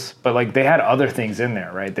holes, but like they had other things in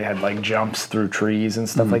there, right? They had like jumps through trees and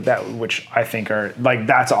stuff like that, which I think are like,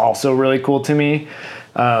 that's also really cool to me.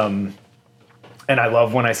 And I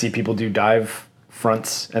love when I see people do dive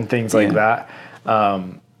fronts and things like that.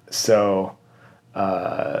 And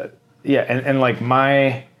like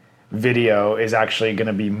my video is actually going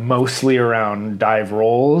to be mostly around dive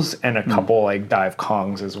rolls and a couple like dive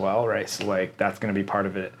kongs as well, right? So like that's going to be part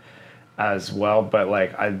of it as well. But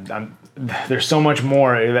like there's so much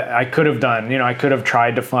more that I could have done. You know, I could have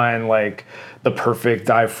tried to find like the perfect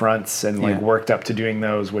dive fronts and like worked up to doing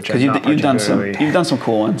those, which you've done some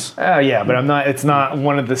cool ones. Yeah, but I'm not. It's not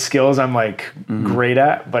one of the skills I'm like great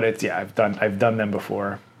at. But it's I've done them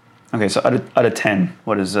before. Okay, so out of 10,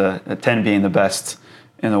 what is a 10 being the best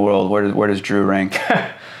in the world? Where does Drew rank?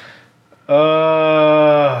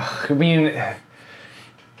 I mean,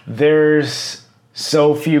 there's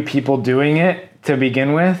so few people doing it to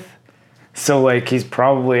begin with, so like he's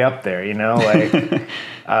probably up there. You know, like.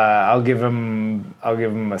 I'll give him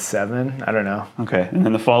a 7. I don't know. Okay, and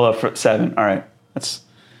then the follow-up for 7. All right, it's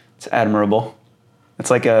admirable. It's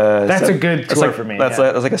like a. That's a good score for me. That's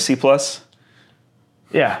like a C+.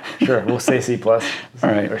 Yeah, sure. We'll say C+. All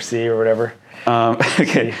right, or C or whatever.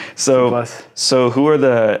 Okay, so who are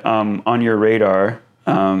the on your radar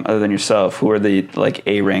other than yourself? Who are the like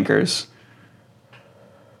A rankers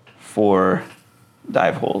for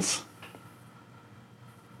dive holes?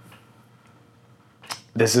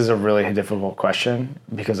 This is a really difficult question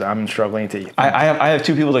because I'm struggling to. I have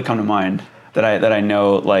 2 people that come to mind that I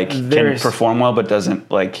know like can perform well, but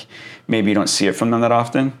doesn't like maybe you don't see it from them that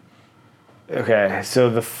often. Okay, so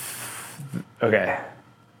the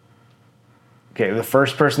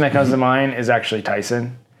first person that comes to mind is actually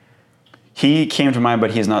Tyson. He came to mind,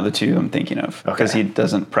 but he's not the 2 I'm thinking of because he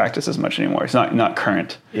doesn't practice as much anymore. He's not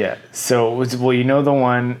current. Yeah. So you know the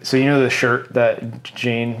one. So you know the shirt that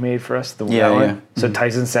Jane made for us. That one. Yeah. So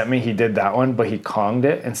Tyson sent me. He did that one, but he konged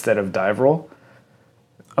it instead of dive roll.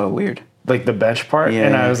 Oh, weird. Like the bench part,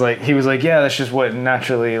 and I was like, he was like, yeah, that's just what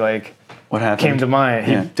naturally like. What happened? Came to mind.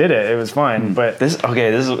 He did it. It was fine. But this is trying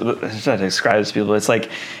to describe this to people. It's like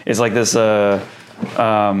this.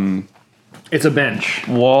 It's a bench.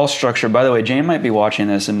 Wall structure. By the way, Jane might be watching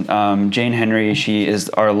this, and Jane Henry, she is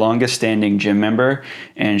our longest standing gym member,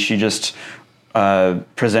 and she just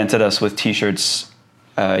presented us with T-shirts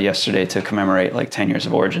yesterday to commemorate like 10 years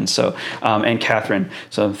of origin. So, and Catherine.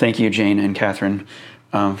 So thank you, Jane and Catherine,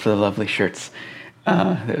 for the lovely shirts.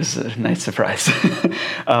 It was a nice surprise.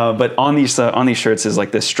 But on these shirts is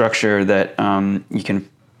like this structure that you can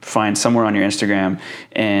find somewhere on your Instagram,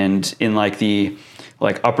 and in like the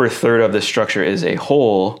upper third of the structure is a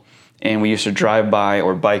hole, and we used to drive by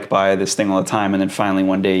or bike by this thing all the time, and then finally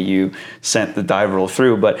one day you sent the dive roll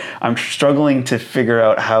through, but I'm struggling to figure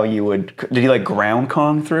out how you would. Did you like ground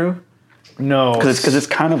kong through? No, because it's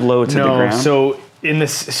kind of low to the ground. So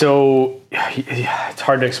it's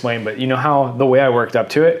hard to explain, but you know how the way I worked up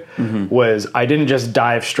to it was I didn't just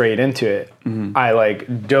dive straight into it. I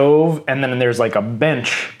like dove, and then there's like a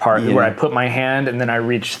bench part where I put my hand and then I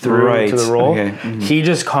reached through to the roll. Okay. He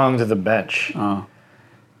just konged to the bench.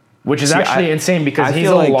 Which is actually insane because he's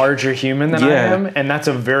a larger human than I am, and that's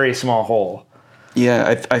a very small hole.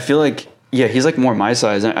 Yeah, I feel like he's like more my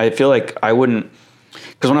size. I feel like I wouldn't,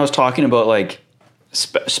 because when I was talking about like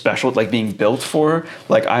special, like being built for,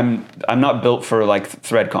 like I'm not built for like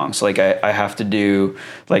thread kongs. So like I have to do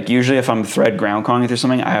like, usually if I'm thread ground konging through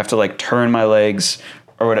something, I have to like turn my legs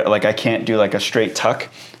or whatever. Like I can't do like a straight tuck.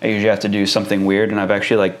 I usually have to do something weird, and I've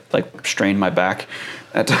actually like strained my back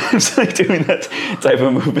at times like doing that type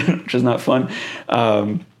of movement, which is not fun.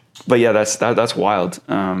 But yeah, that's wild.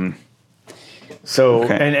 So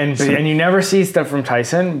and you never see stuff from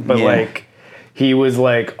Tyson, but like he was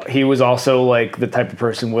also like the type of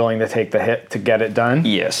person willing to take the hit to get it done.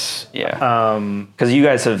 Yes, yeah. Because you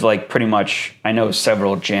guys have like pretty much, I know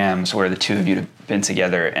several jams where the 2 of you have been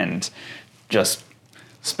together and just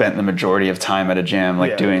spent the majority of time at a jam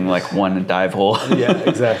like doing like one dive hole. Yeah,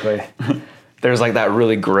 exactly. There's like that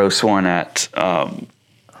really gross one at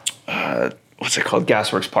what's it called?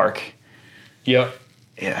 Gasworks Park. Yep.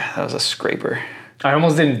 Yeah, that was a scraper. I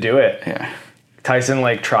almost didn't do it. Yeah. Tyson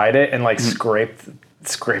like tried it and like scraped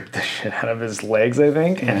the shit out of his legs, I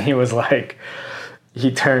think, and he was like,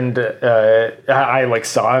 he turned. I like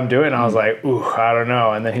saw him do it, and I was like, ooh, I don't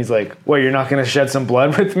know. And then he's like, "Well, you're not gonna shed some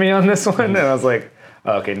blood with me on this one?" And I was like,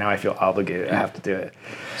 oh, okay, now I feel obligated. I have to do it.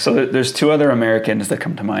 So there's 2 other Americans that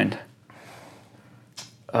come to mind.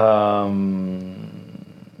 And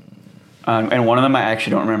one of them I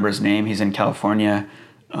actually don't remember his name. He's in California.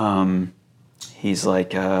 He's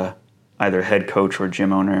like either head coach or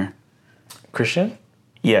gym owner. Christian?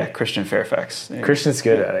 Yeah, Christian Fairfax. Christian's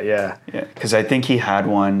good at it, yeah. Yeah, because I think he had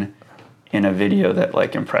one in a video that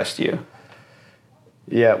like impressed you.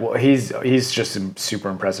 Yeah, well, he's just super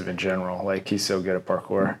impressive in general. Like, he's so good at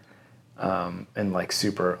parkour, and like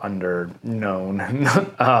super under-known.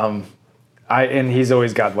 And he's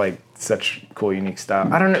always got like such cool, unique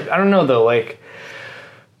style. I don't know though. Like,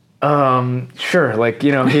 sure, like,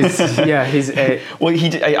 you know, he's Well,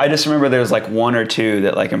 I just remember there was like one or two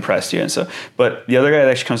that like impressed you, and so. But the other guy that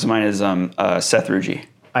actually comes to mind is Seth Rugy.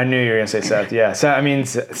 I knew you were gonna say Seth. Yeah,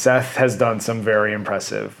 Seth has done some very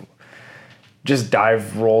impressive, just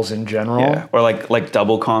dive rolls in general. Yeah, or like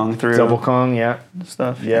double Kong through. Double Kong, yeah.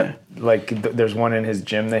 Stuff. Yeah. Like there's one in his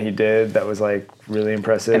gym that he did that was like really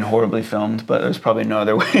impressive. And horribly filmed, but there's probably no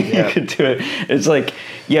other way you could do it. It's like,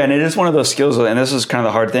 yeah, and it is one of those skills, and this is kind of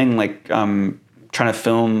the hard thing, like trying to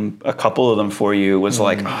film a couple of them for you was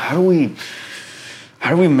like, how do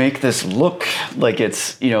we make this look like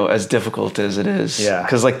it's, you know, as difficult as it is? Yeah.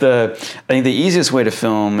 Because like I think the easiest way to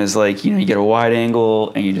film is like, you know, you get a wide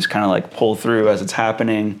angle and you just kind of like pull through as it's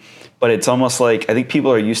happening. But it's almost like, I think people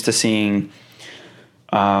are used to seeing,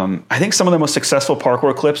 I think some of the most successful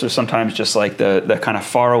parkour clips are sometimes just like the kind of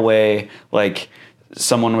far away, like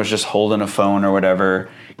someone was just holding a phone or whatever.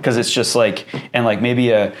 Because it's just like, and like maybe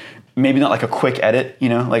not like a quick edit, you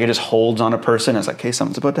know, like it just holds on a person. It's like, okay,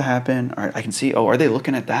 something's about to happen. All right, I can see, oh, are they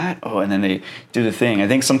looking at that? Oh, and then they do the thing. I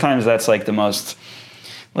think sometimes that's like those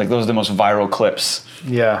are the most viral clips.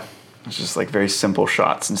 Yeah. It's just like very simple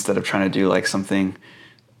shots instead of trying to do like something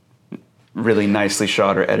really nicely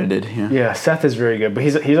shot or edited. You know? Yeah, Seth is very good, but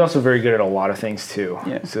he's also very good at a lot of things too.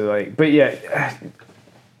 Yeah. So like, but yeah,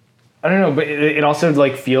 I don't know, but it also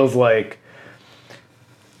like feels like,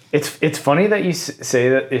 It's funny that you say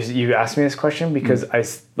that you asked me this question because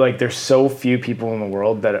there's so few people in the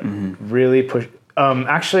world that really push.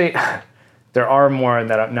 Actually, there are more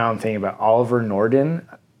that now I'm thinking about. Oliver Norden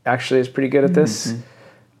actually is pretty good at this.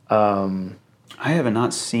 I have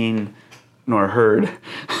not seen nor heard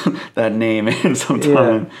that name in some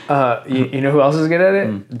time. Yeah. You know who else is good at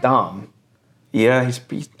it? Dom. Yeah,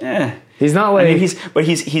 he's not like. I mean,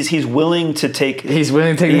 he's willing to take. He's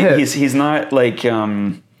willing to take a hit. He's not like.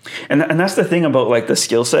 And that's the thing about like the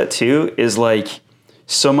skill set too, is like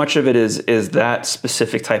so much of it is that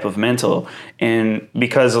specific type of mental, and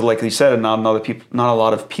because of, like you said, not a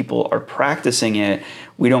lot of people are practicing it.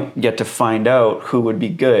 We don't get to find out who would be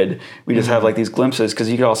good. We just have like these glimpses, because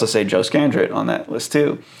you could also say Joe Scandrett on that list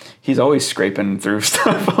too. He's always scraping through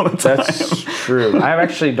stuff all the time. That's true. I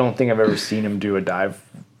actually don't think I've ever seen him do a dive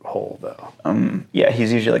hole though. Yeah,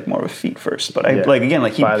 he's usually like more of a feet first, but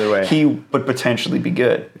he would potentially be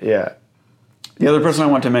good. Yeah. The other person I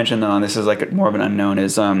want to mention though, and this is like more of an unknown,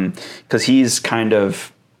 is because he's kind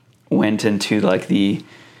of went into like the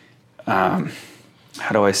how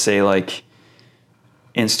do I say, like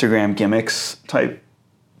Instagram gimmicks type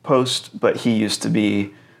post, but he used to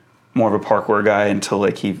be more of a parkour guy until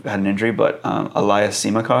like he had an injury. But Elias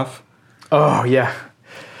Simakov. Oh yeah.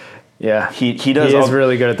 Yeah, he does. He is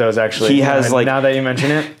really good at those. Actually, he has like, now that you mention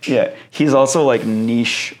it. Yeah, he's also like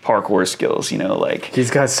niche parkour skills. You know, like he's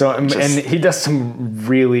got and he does some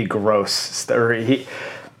really gross stuff.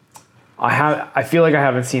 I feel like I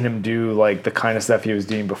haven't seen him do like the kind of stuff he was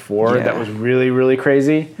doing before. Yeah. That was really, really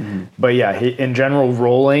crazy. Mm-hmm. But yeah, in general,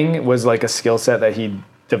 rolling was like a skill set that he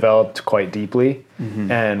developed quite deeply,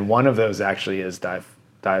 and one of those actually is dive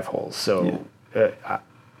holes. So. Yeah.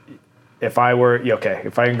 If I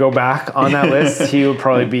can go back on that list, he would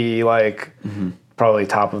probably be like probably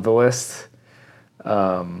top of the list.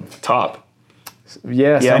 Top.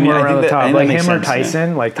 Yeah, somewhere around the top. Like him or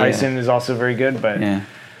Tyson. Yeah. Like Tyson is also very good, but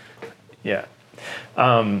yeah.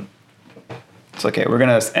 It's okay. We're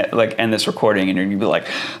gonna like end this recording, and you're gonna be like,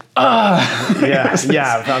 yeah.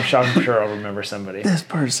 I'm sure I'll remember somebody. This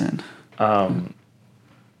person.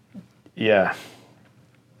 Yeah.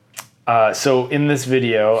 So in this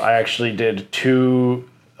video, I actually did 2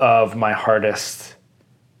 of my hardest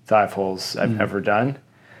dive holes I've ever done.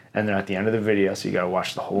 And they're at the end of the video, so you got to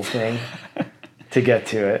watch the whole thing to get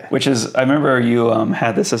to it. Which is, I remember you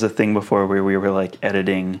had this as a thing before where we were like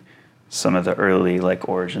editing some of the early like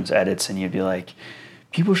Origins edits, and you'd be like,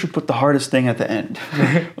 people should put the hardest thing at the end.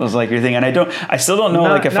 It was like your thing. And I still don't know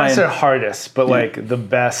like if not the hardest, but like the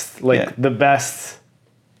best, the best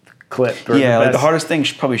clip. Like the hardest thing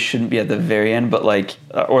probably shouldn't be at the very end, but like,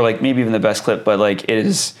 or like maybe even the best clip, but like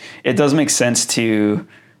it does make sense to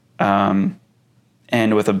end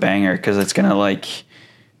with a banger, because it's gonna like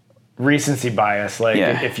recency bias.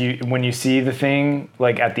 Like when you see the thing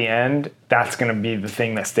like at the end, that's going to be the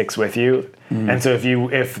thing that sticks with you. And so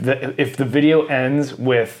if the video ends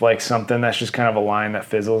with like something that's just kind of a line that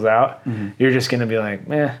fizzles out, you're just going to be like,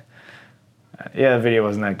 yeah, the video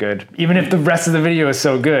wasn't that good. Even if the rest of the video is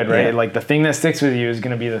so good, right? Yeah. Like the thing that sticks with you is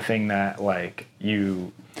going to be the thing that like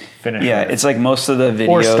you finish with. It's like most of the videos.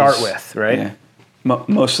 Or start with, right? Yeah.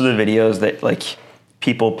 Most of the videos that like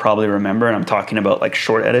people probably remember, and I'm talking about like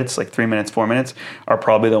short edits, like 3 minutes, 4 minutes, are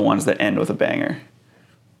probably the ones that end with a banger.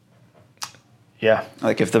 Yeah.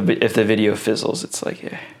 Like if the video fizzles, it's like,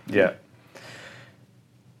 Yeah.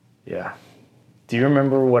 Yeah. Do you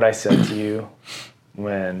remember what I said to you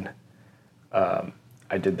when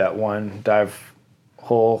I did that one dive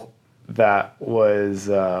hole that was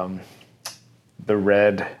the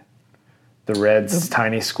red's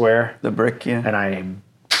tiny square? The brick, yeah. And I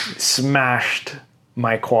smashed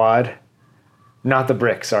my quad. Not the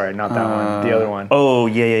brick, sorry, not that one. The other one. Oh,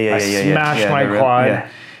 yeah. I smashed my quad.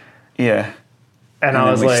 Yeah. And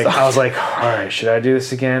I was like, all right, should I do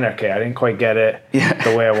this again? Okay, I didn't quite get it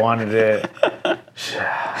the way I wanted it. All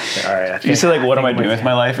right. You said like, what am I doing with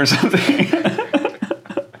my life or something?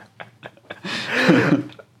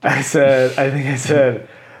 I think I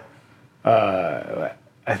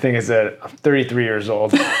said, I'm 33 years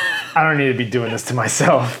old. I don't need to be doing this to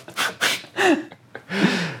myself.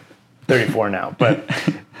 34 now, but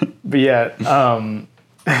yeah.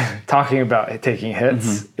 Talking about taking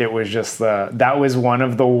hits, it was just that was one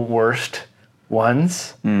of the worst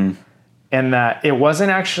ones, and that it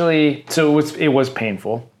wasn't actually. So it was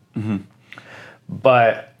painful,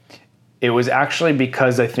 but it was actually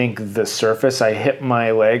because I think the surface I hit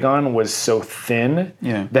my leg on was so thin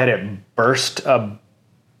that it burst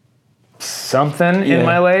something in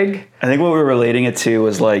my leg. I think what we were relating it to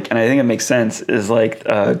was like, and I think it makes sense, is like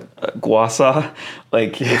gua sha.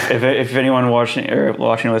 Like if anyone watching or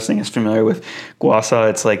listening is familiar with gua sha,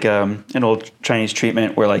 it's like an old Chinese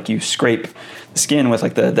treatment where like you scrape the skin with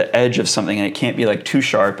like the edge of something, and it can't be like too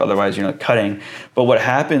sharp, otherwise you're like cutting. But what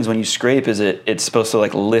happens when you scrape is it's supposed to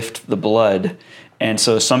like lift the blood, and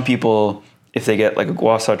so some people, if they get like a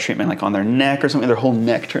gua sha treatment like on their neck or something, their whole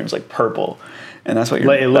neck turns like purple. And that's what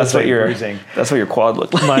bruising. That's what your quad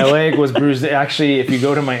looked like. My leg was bruised. Actually, if you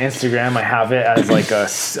go to my Instagram, I have it as like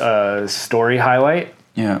a story highlight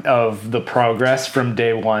of the progress from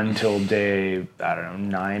day 1 till day, I don't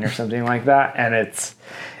know, 9 or something like that. And it's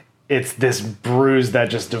this bruise that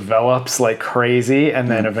just develops like crazy and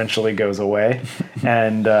then eventually goes away.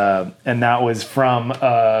 And that was from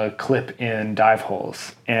a clip in Dive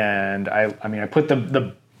Holes. And I mean, I put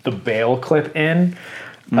the bail clip in.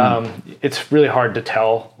 It's really hard to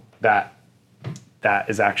tell that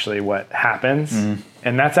is actually what happens.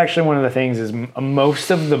 And that's actually one of the things is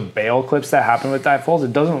most of the bail clips that happen with dive holes,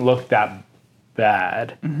 it doesn't look that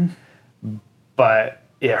bad, but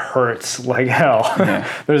it hurts like hell. Yeah.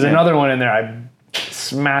 There's another one in there. I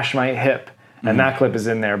smashed my hip and that clip is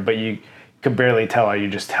in there, but you could barely tell. You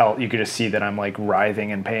could just see that I'm like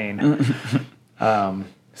writhing in pain.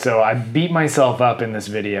 So I beat myself up in this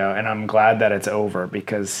video, and I'm glad that it's over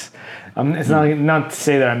because it's not to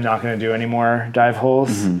say that I'm not going to do any more dive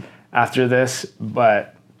holes after this,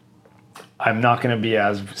 but I'm not going to be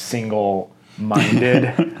as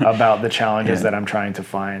single-minded about the challenges that I'm trying to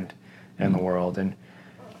find in the world. And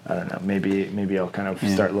I don't know, maybe I'll kind of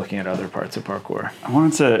start looking at other parts of parkour. I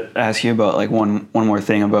wanted to ask you about like one more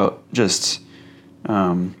thing about just.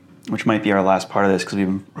 Which might be our last part of this because we've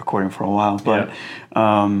been recording for a while, but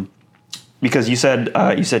because you said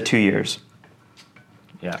 2 years,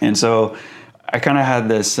 and so I kind of had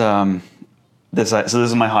this so this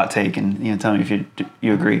is my hot take, and tell me if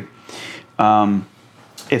you agree.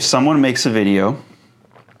 If someone makes a video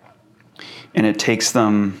and it takes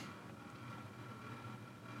them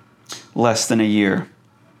less than a year,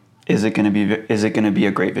 is it going to be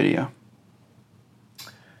a great video?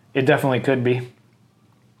 It definitely could be.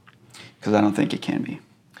 Because I don't think it can be.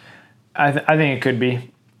 I think it could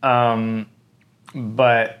be,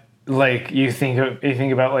 but like you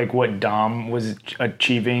think about like what Dom was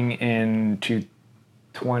achieving in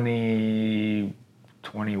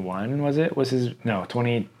 2021 was it? Was his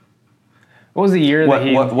 20? What was the year that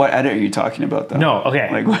he? What edit are you talking about though? No, okay.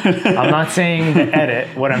 I'm not saying the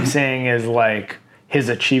edit. What I'm saying is like his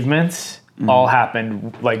achievements. All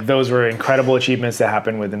happened, like those were incredible achievements that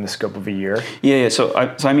happened within the scope of a year. Yeah. So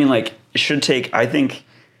I mean, like it should take. I think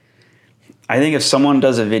if someone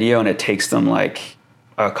does a video and it takes them like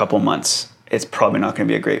a couple months, it's probably not going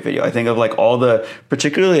to be a great video. I think of like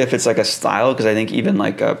particularly if it's like a style, because I think even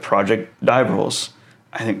like Project Dive Rolls,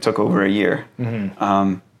 I think took over a year.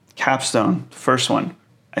 Capstone, first one,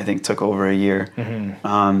 I think took over a year.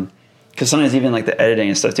 Because sometimes even like the editing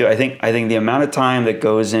and stuff too. I think the amount of time that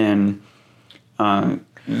goes in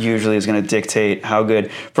usually is going to dictate how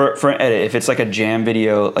good for an edit. If it's like a jam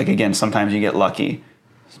video, like again, sometimes you get lucky.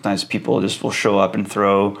 Sometimes people just will show up and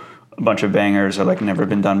throw a bunch of bangers or like never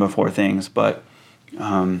been done before things. But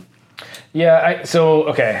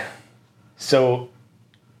So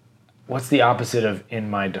what's the opposite of in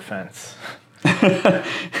my defense?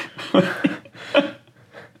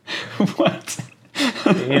 What?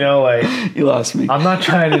 You know, like you lost me. I'm not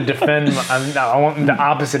trying to defend. I want the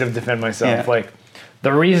opposite of defend myself. Yeah. Like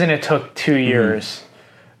the reason it took 2 years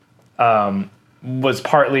was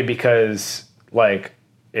partly because like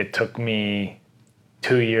it took me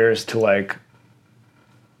 2 years to like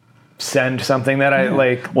send something that I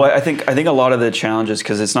like. Well, I think a lot of the challenges,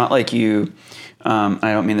 because it's not like you. I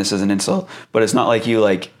don't mean this as an insult, but it's not like you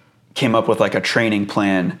like came up with like a training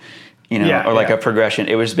plan. You know, or like a progression.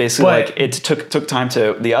 It was basically like it took time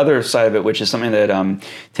to the other side of it, which is something that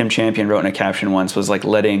Tim Champion wrote in a caption once, was like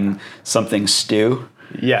letting something stew.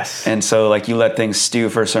 Yes. And so like you let things stew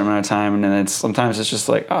for a certain amount of time, and then sometimes it's just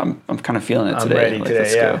like, oh, I'm kind of feeling it today. I'm ready like, today.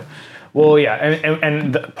 let's Yeah. go. Well, yeah,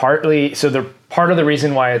 and partly so the part of the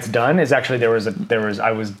reason why it's done is actually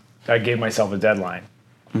I gave myself a deadline,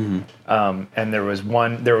 and there was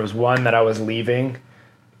one that I was leaving.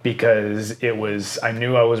 Because I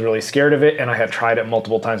knew I was really scared of it, and I had tried it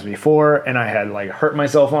multiple times before, and I had like hurt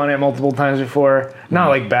myself on it multiple times before. Not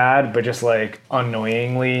like bad, but just like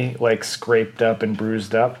unknowingly like scraped up and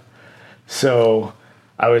bruised up. So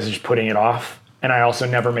I was just putting it off, and I also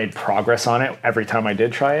never made progress on it every time I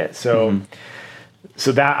did try it. So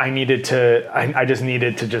that I just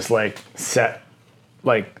needed to just like set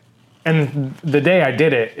like, and the day I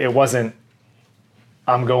did it, it wasn't,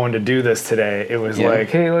 I'm going to do this today. It was like,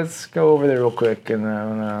 hey, let's go over there real quick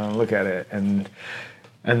and look at it. And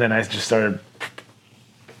then I just started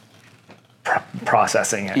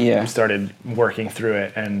processing it. Yeah. Started working through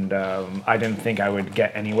it. And I didn't think I would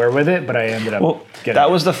get anywhere with it, but I ended up getting that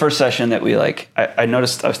was the first session that we like, I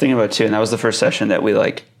noticed, I was thinking about it too, and that was the first session that we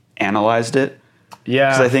like analyzed it. Yeah.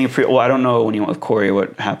 Because I think, I don't know when you went with Corey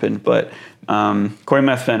what happened, but Corey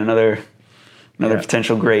Methvin, another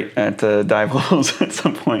potential great at dive holes at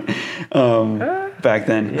some point back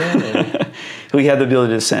then. Yeah. We had the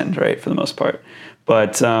ability to send, right, for the most part.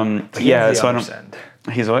 But so I don't. Send.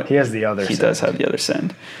 He's what? He has the other. He does have the other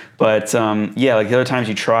send. But like the other times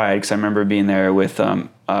you tried, because I remember being there with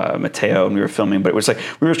Mateo and we were filming, but it was like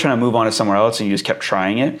we were trying to move on to somewhere else and you just kept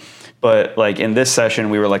trying it. But like in this session,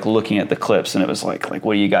 we were like looking at the clips and it was like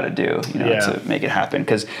what do you got to do, to make it happen?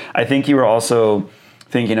 Because I think you were also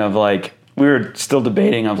thinking of like, we were still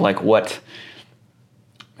debating of like what.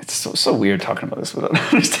 It's so weird talking about this without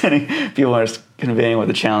understanding. People are just conveying what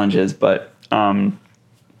the challenge is, but because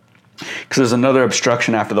there's another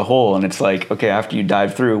obstruction after the hole, and it's like, okay, after you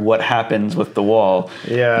dive through, what happens with the wall?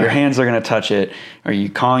 Yeah, your hands are going to touch it. Are you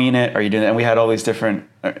Konging it? Are you doing that? And we had all these different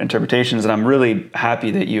interpretations, and I'm really happy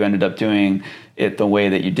that you ended up doing it the way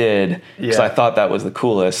that you did, because I thought that was the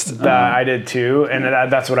coolest. I did too, and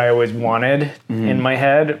that's what I always wanted in my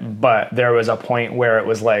head, but there was a point where it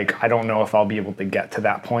was like, I don't know if I'll be able to get to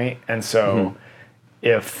that point, and so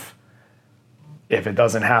if it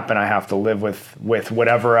doesn't happen, I have to live with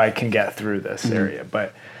whatever I can get through this area.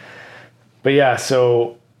 But yeah,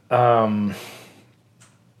 so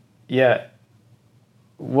yeah.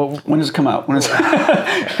 When does it come out? We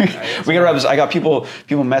gotta wrap this. I got people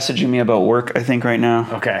messaging me about work, I think, right now.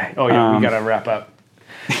 Okay. Oh yeah, we gotta wrap up.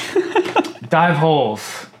 Dive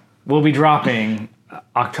holes will be dropping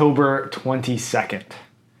October 22nd.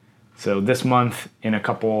 So this month, in a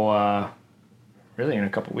couple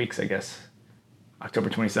weeks, I guess.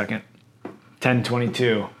 October 22nd,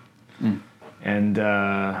 10/22, and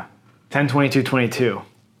 10/22/22.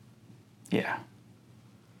 Yeah.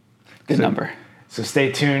 Good number. So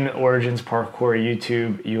stay tuned, Origins Parkour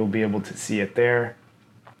YouTube. You'll be able to see it there.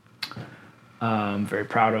 I'm very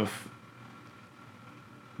proud of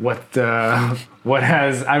what I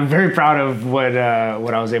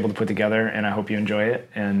was able to put together, and I hope you enjoy it.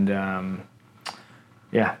 And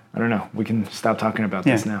yeah, I don't know. We can stop talking about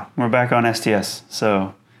this now. We're back on STS,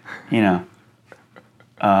 so we're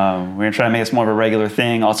gonna try to make this more of a regular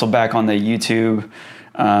thing. Also back on the YouTube,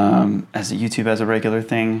 as a regular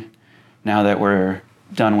thing. Now that we're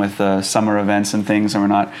done with summer events and things, and we're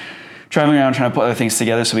not traveling around trying to put other things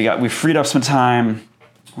together, so we freed up some time,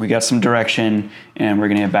 we got some direction, and we're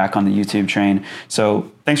gonna get back on the YouTube train.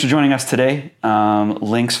 So thanks for joining us today.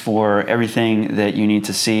 Links for everything that you need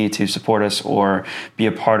to see to support us or be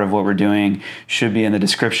a part of what we're doing should be in the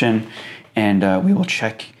description, and we'll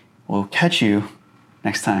catch you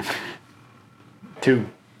next time. 2.